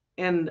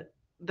 And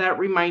that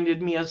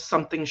reminded me of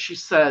something she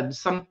said,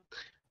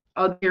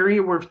 an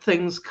area where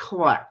things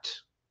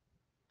collect.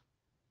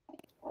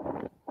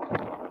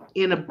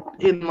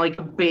 In like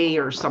a bay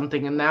or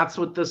something, and that's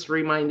what this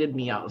reminded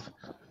me of.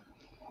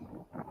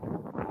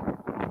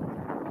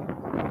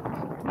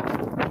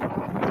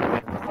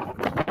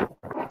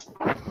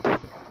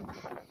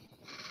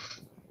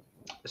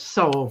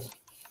 So,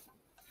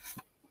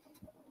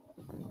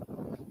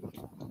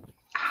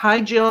 hi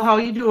Jill, how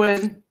you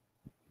doing?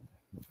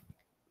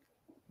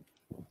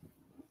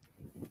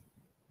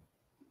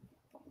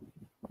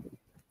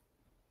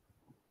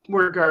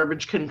 Where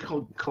garbage can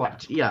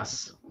collect,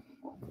 yes.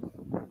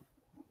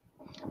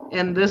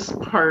 And this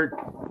part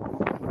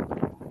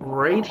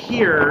right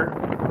here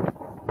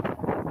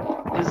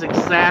is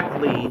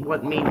exactly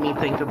what made me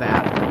think of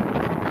that.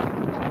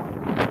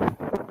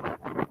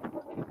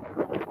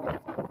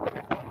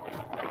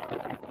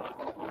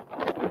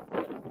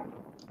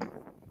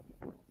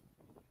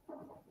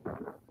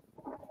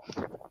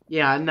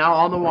 Yeah, now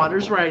all the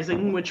water's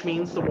rising, which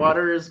means the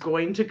water is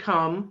going to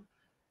come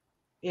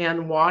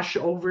and wash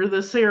over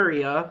this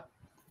area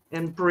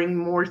and bring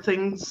more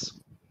things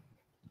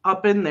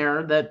up in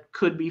there that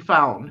could be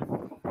found.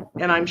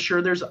 And I'm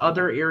sure there's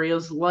other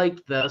areas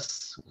like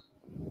this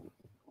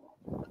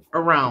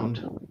around.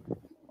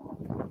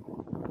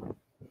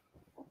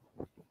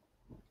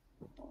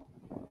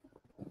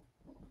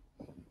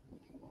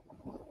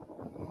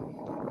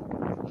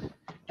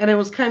 And it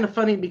was kind of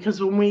funny because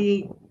when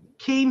we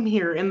came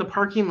here, in the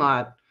parking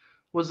lot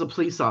was a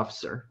police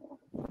officer.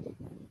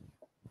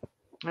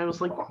 I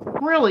was like,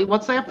 really?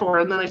 What's that for?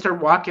 And then I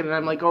started walking and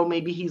I'm like, oh,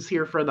 maybe he's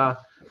here for the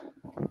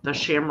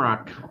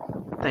Shamrock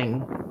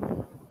thing.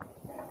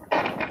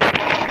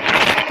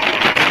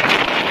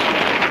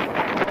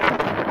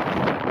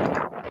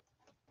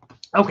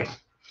 Okay.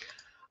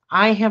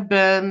 I have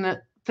been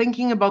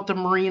thinking about the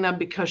marina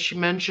because she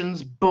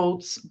mentions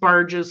boats,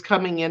 barges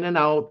coming in and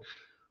out.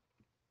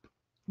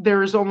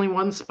 There is only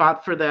one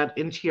spot for that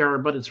in Tiara,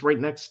 but it's right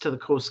next to the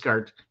Coast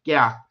Guard.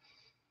 Yeah.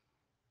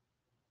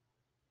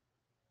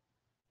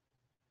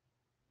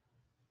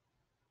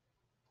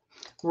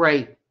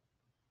 Right.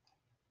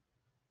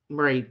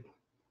 Right.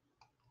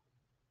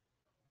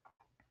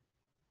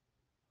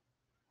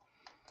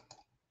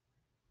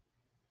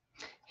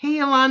 Hey,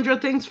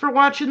 Alondra, thanks for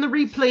watching the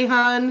replay,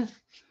 hon.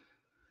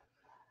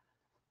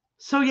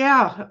 So,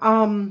 yeah,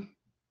 I'm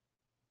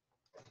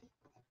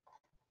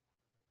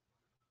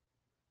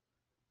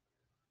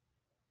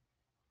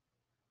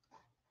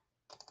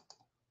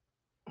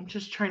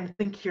just trying to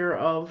think here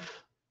of...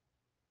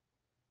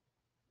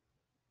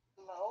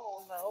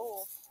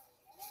 No.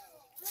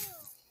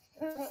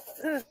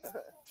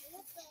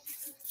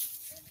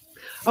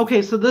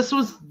 Okay, so this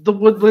was the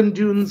Woodland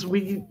Dunes.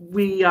 We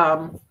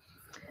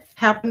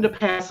happened to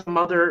pass a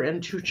mother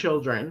and two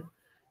children,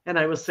 and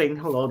I was saying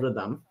hello to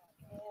them.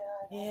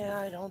 Yeah,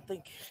 I don't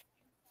think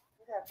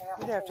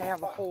we'd have to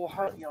have a whole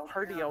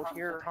party out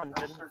here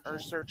hunting or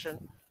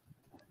searching.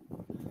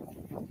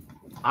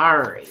 All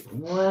right,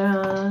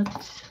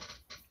 what?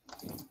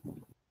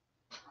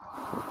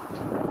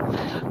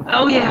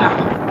 Oh,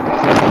 yeah.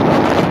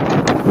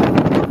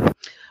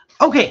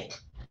 Okay,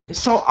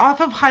 so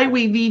off of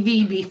Highway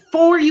VV,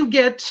 before you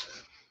get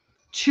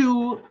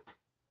to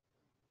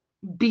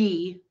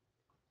B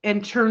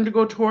and turn to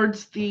go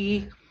towards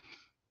the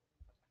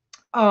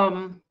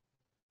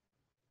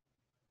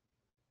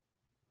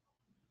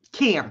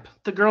camp,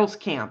 the girls'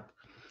 camp.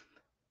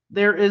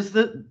 There's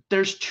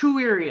 2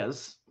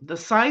 areas. The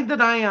side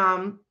that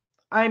I'm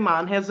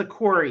on has a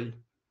quarry.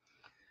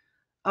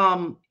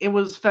 It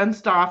was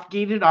fenced off,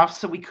 gated off,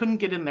 so we couldn't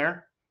get in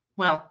there.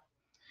 Well,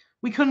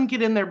 we couldn't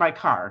get in there by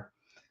car.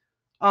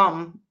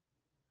 But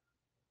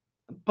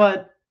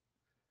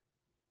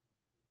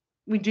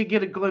we did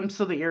get a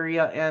glimpse of the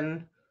area,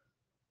 and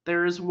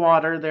there is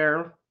water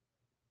there.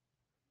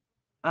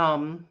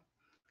 And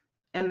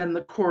then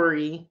the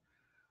quarry,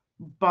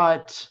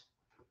 but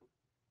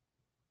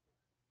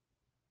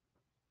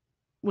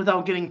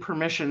without getting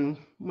permission,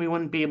 we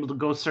wouldn't be able to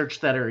go search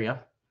that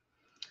area.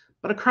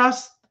 But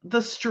across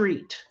the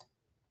street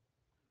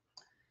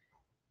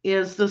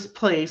is this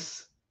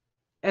place,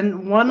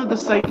 and one of the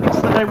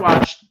psychics that I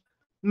watched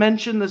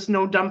mentioned this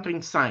no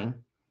dumping sign.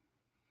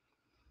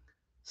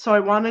 So I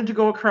wanted to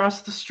go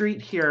across the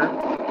street here and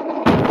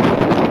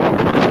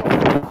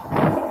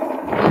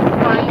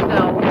find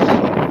out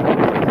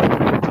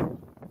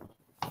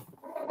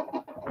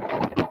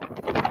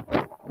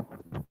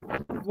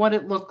what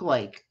it looked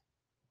like.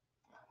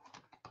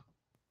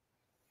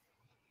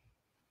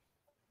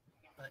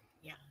 But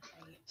yeah.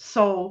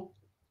 So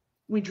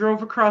we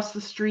drove across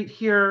the street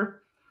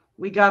here.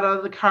 We got out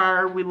of the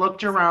car. We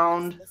looked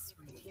around.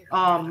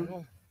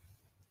 We're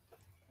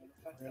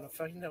gonna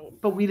find out.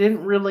 But we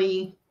didn't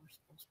really.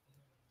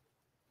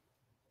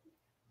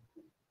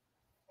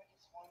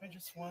 I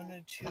just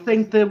wanted to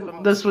think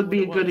that this would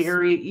be a good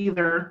area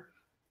either,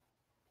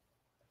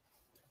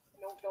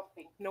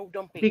 No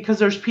dumping. because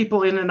there's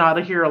people in and out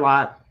of here a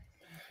lot.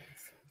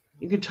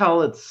 You can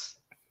tell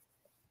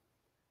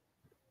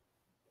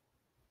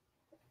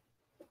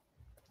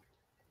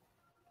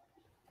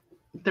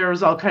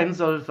there's all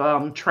kinds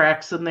of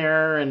tracks in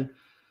there, and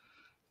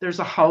there's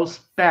a house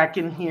back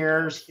in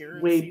here,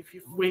 way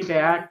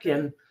back,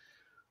 and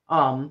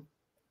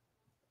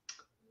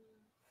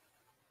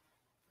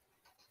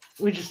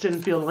we just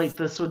didn't feel like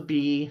this would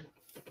be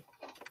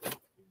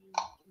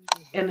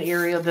an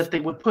area that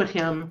they would put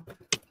him.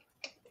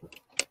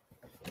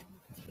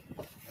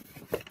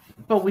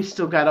 But we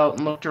still got out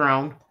and looked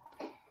around.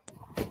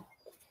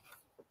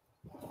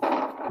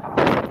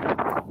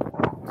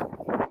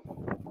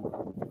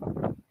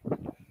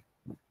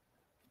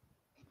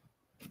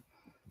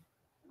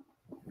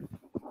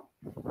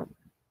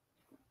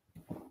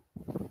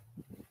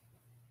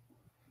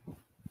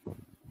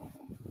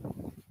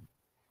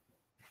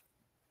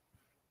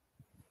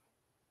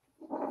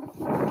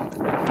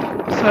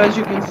 So as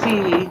you can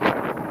see,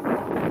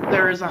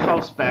 there is a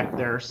house back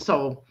there.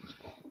 So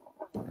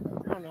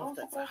I don't know if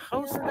that's a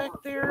house back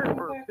there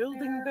or a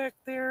building back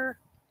there.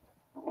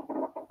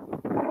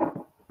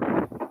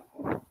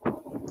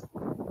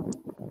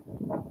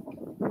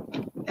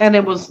 and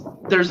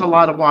there's a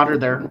lot of water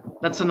there.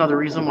 That's another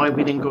reason why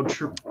we didn't go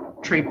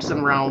traipsing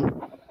around.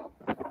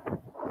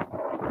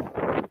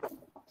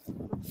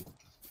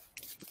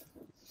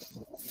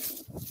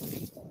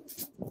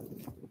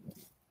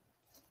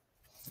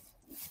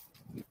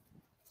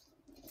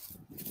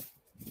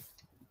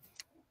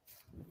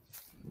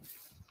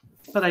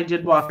 But I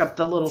did walk up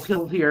the little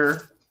hill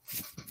here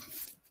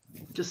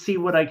to see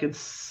what I could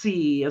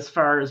see as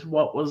far as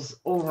what was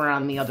over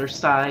on the other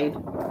side.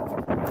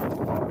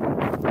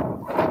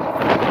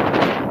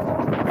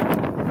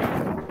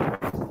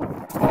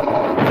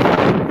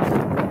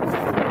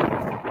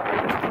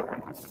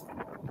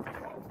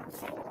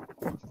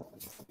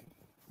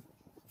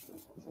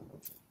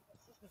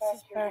 This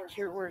is back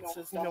here where it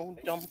says no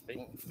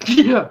dumping.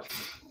 Yeah,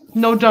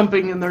 no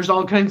dumping, and there's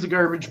all kinds of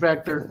garbage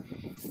back there.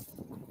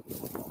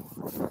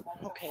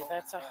 Okay,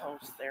 that's a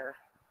house there.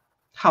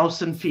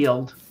 House and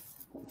field.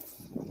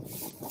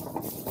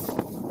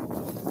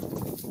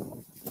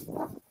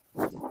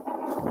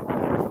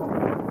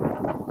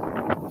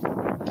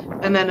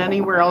 And then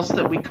anywhere else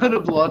that we could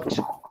have looked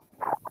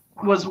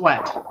was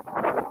wet.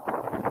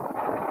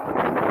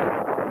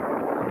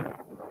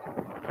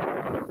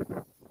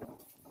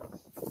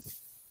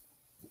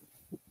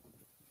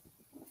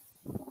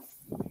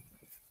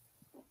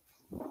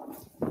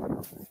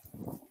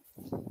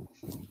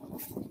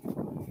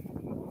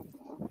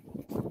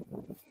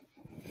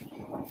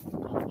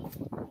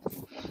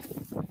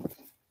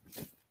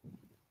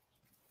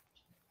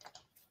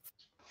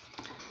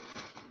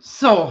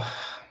 So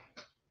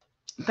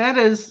that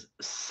is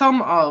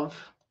some of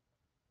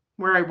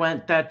where I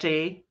went that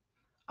day.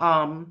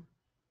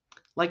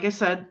 Like I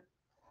said,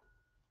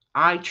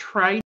 I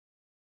tried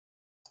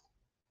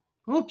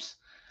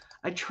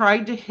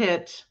to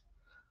hit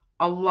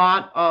a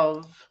lot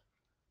of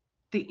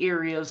the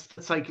areas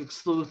that Psychic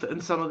Sleuth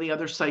and some of the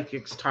other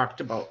psychics talked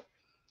about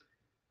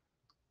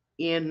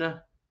in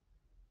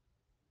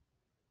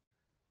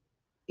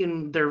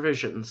their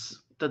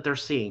visions that they're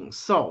seeing.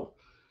 So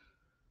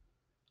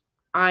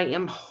I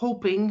am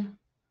hoping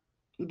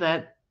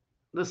that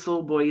this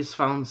little boy is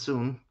found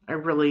soon. I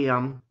really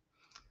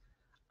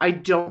I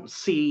don't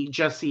see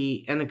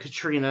Jesse and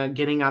Katrina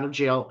getting out of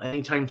jail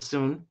anytime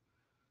soon.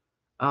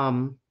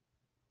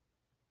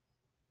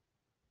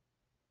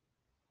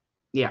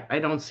 Yeah, I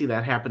don't see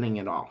that happening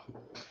at all.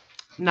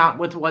 not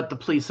with what the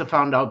police have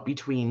found out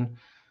between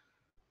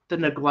the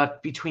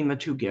neglect between the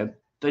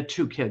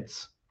two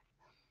kids.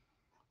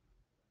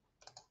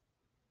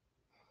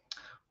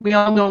 We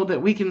all know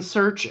that we can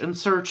search and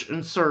search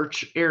and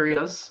search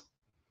areas.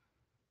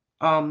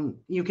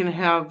 You can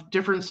have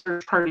different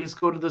search parties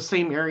go to the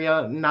same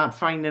area and not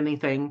find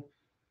anything.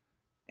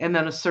 And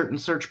then a certain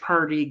search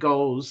party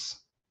goes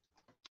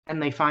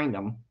and they find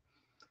them,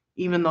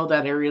 even though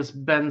that area's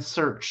been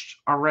searched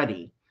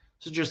already.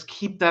 So just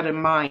keep that in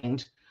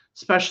mind,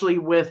 especially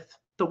with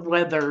the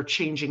weather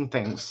changing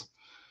things.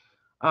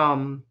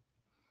 The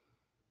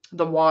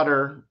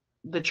water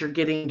that you're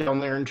getting down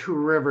there in Two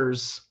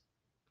Rivers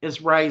is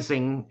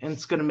rising, and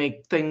it's going to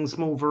make things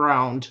move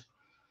around.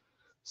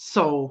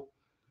 So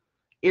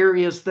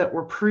areas that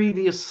were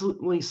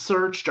previously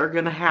searched are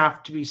going to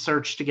have to be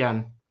searched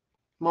again,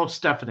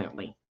 most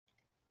definitely.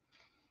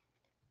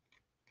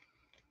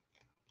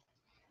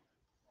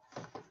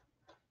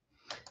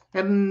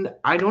 And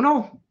I don't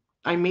know,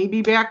 I may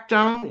be back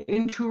down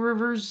in Two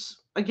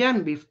Rivers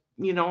again.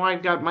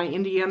 I've got my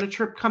Indiana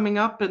trip coming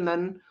up, and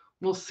then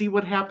we'll see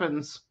what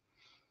happens.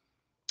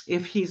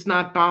 If he's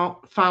not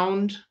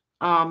found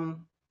by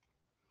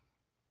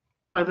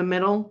the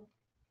middle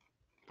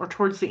or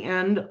towards the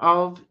end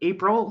of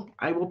April,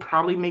 I will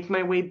probably make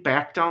my way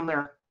back down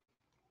there.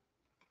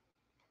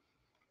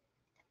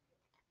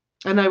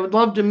 And I would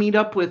love to meet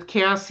up with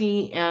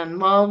Cassie and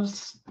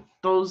Loves,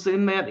 those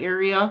in that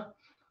area,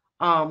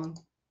 and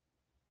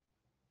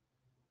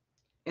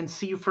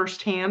see you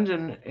firsthand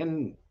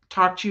and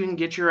talk to you and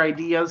get your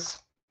ideas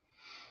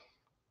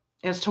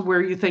as to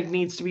where you think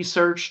needs to be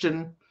searched,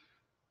 and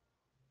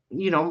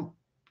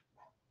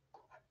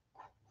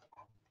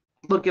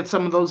look at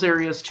some of those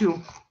areas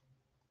too.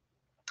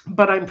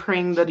 But I'm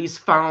praying that he's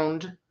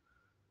found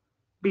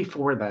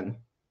before then.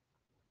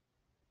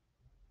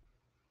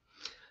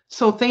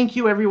 So thank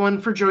you everyone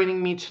for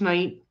joining me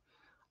tonight,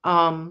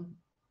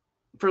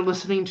 for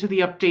listening to the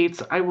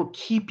updates. I will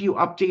keep you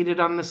updated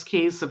on this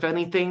case. If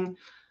anything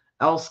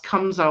else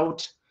comes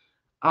out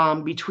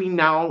between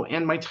now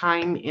and my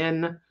time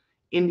in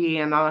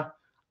Indiana,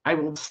 I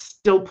will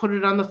still put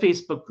it on the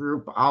Facebook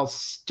group. I'll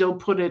still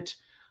put it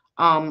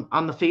on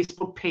the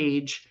Facebook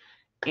page,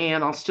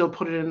 and I'll still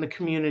put it in the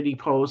community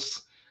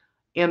posts.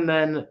 And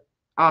then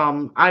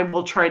I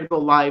will try to go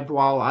live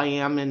while I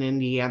am in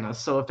Indiana.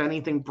 So if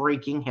anything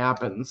breaking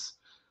happens,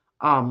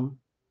 I'll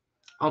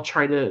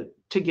try to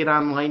get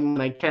online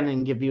when I can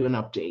and give you an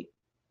update.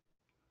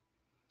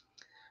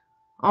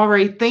 All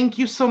right. Thank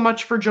you so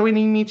much for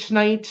joining me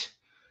tonight.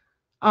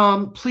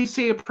 Please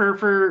say a prayer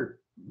for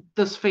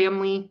this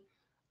family.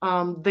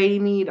 They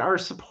need our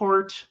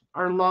support,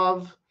 our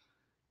love,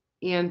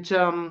 and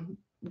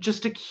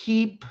just to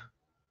keep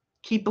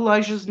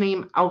Elijah's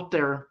name out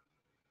there.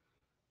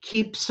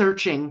 Keep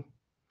searching.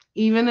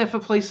 Even if a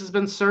place has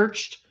been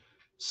searched,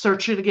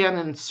 search it again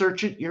and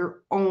search it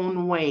your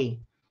own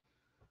way.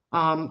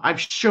 I've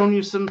shown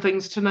you some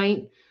things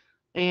tonight,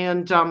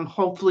 and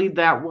hopefully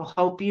that will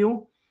help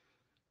you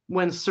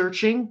when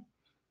searching.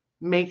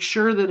 Make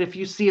sure that if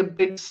you see a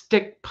big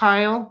stick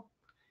pile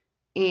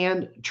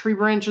and tree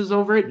branches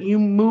over it, you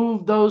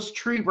move those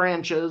tree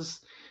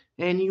branches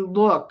and you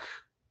look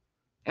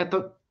at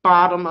the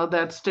bottom of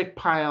that stick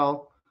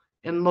pile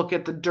and look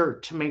at the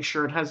dirt to make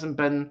sure it hasn't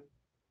been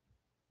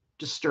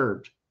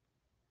disturbed.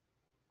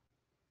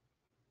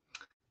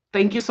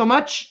 Thank you so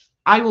much.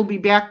 I will be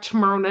back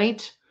tomorrow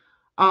night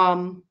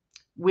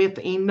with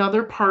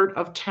another part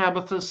of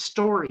Tabitha's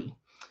story.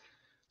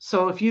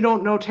 So if you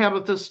don't know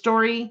Tabitha's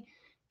story,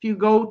 if you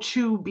go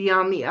to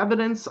Beyond the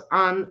Evidence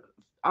on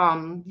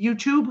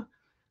YouTube,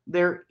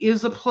 there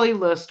is a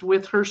playlist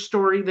with her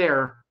story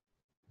there.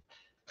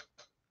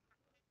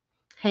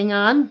 Hang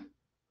on.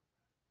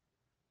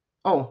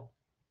 Oh,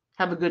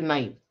 have a good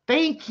night.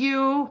 Thank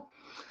you.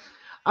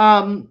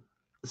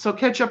 So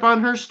catch up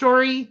on her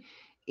story,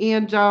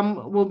 and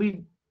we'll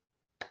be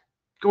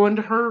going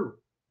to her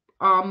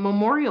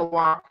memorial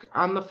walk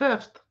on the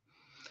 5th.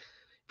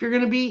 If you're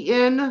going to be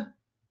in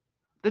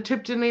the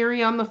Tipton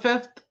area on the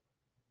 5th,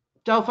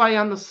 Delphi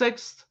on the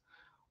 6th,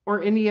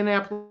 or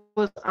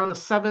Indianapolis on the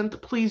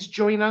 7th, please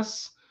join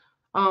us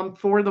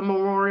for the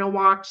memorial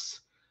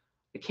walks.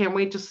 I can't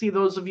wait to see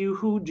those of you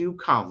who do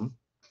come.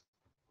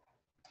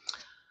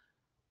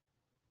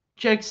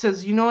 Jake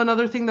says,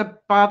 another thing that's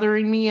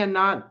bothering me, and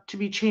not to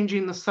be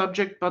changing the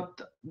subject,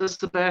 but the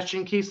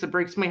Sebastian case that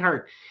breaks my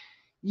heart.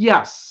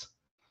 Yes,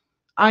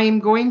 I am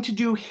going to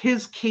do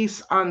his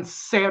case on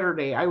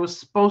Saturday. I was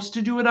supposed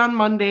to do it on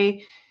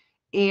Monday,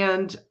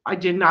 and I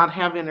did not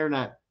have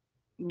internet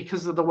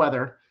because of the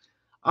weather.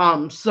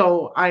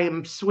 So I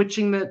am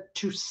switching it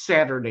to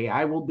Saturday.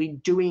 I will be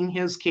doing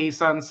his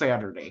case on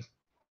Saturday.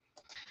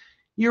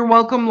 You're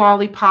welcome,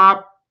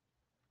 Lollipop.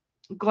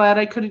 Glad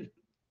I could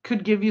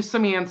give you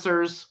some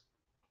answers.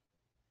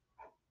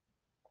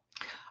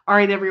 All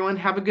right, everyone,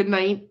 have a good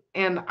night,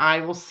 and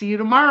I will see you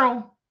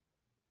tomorrow.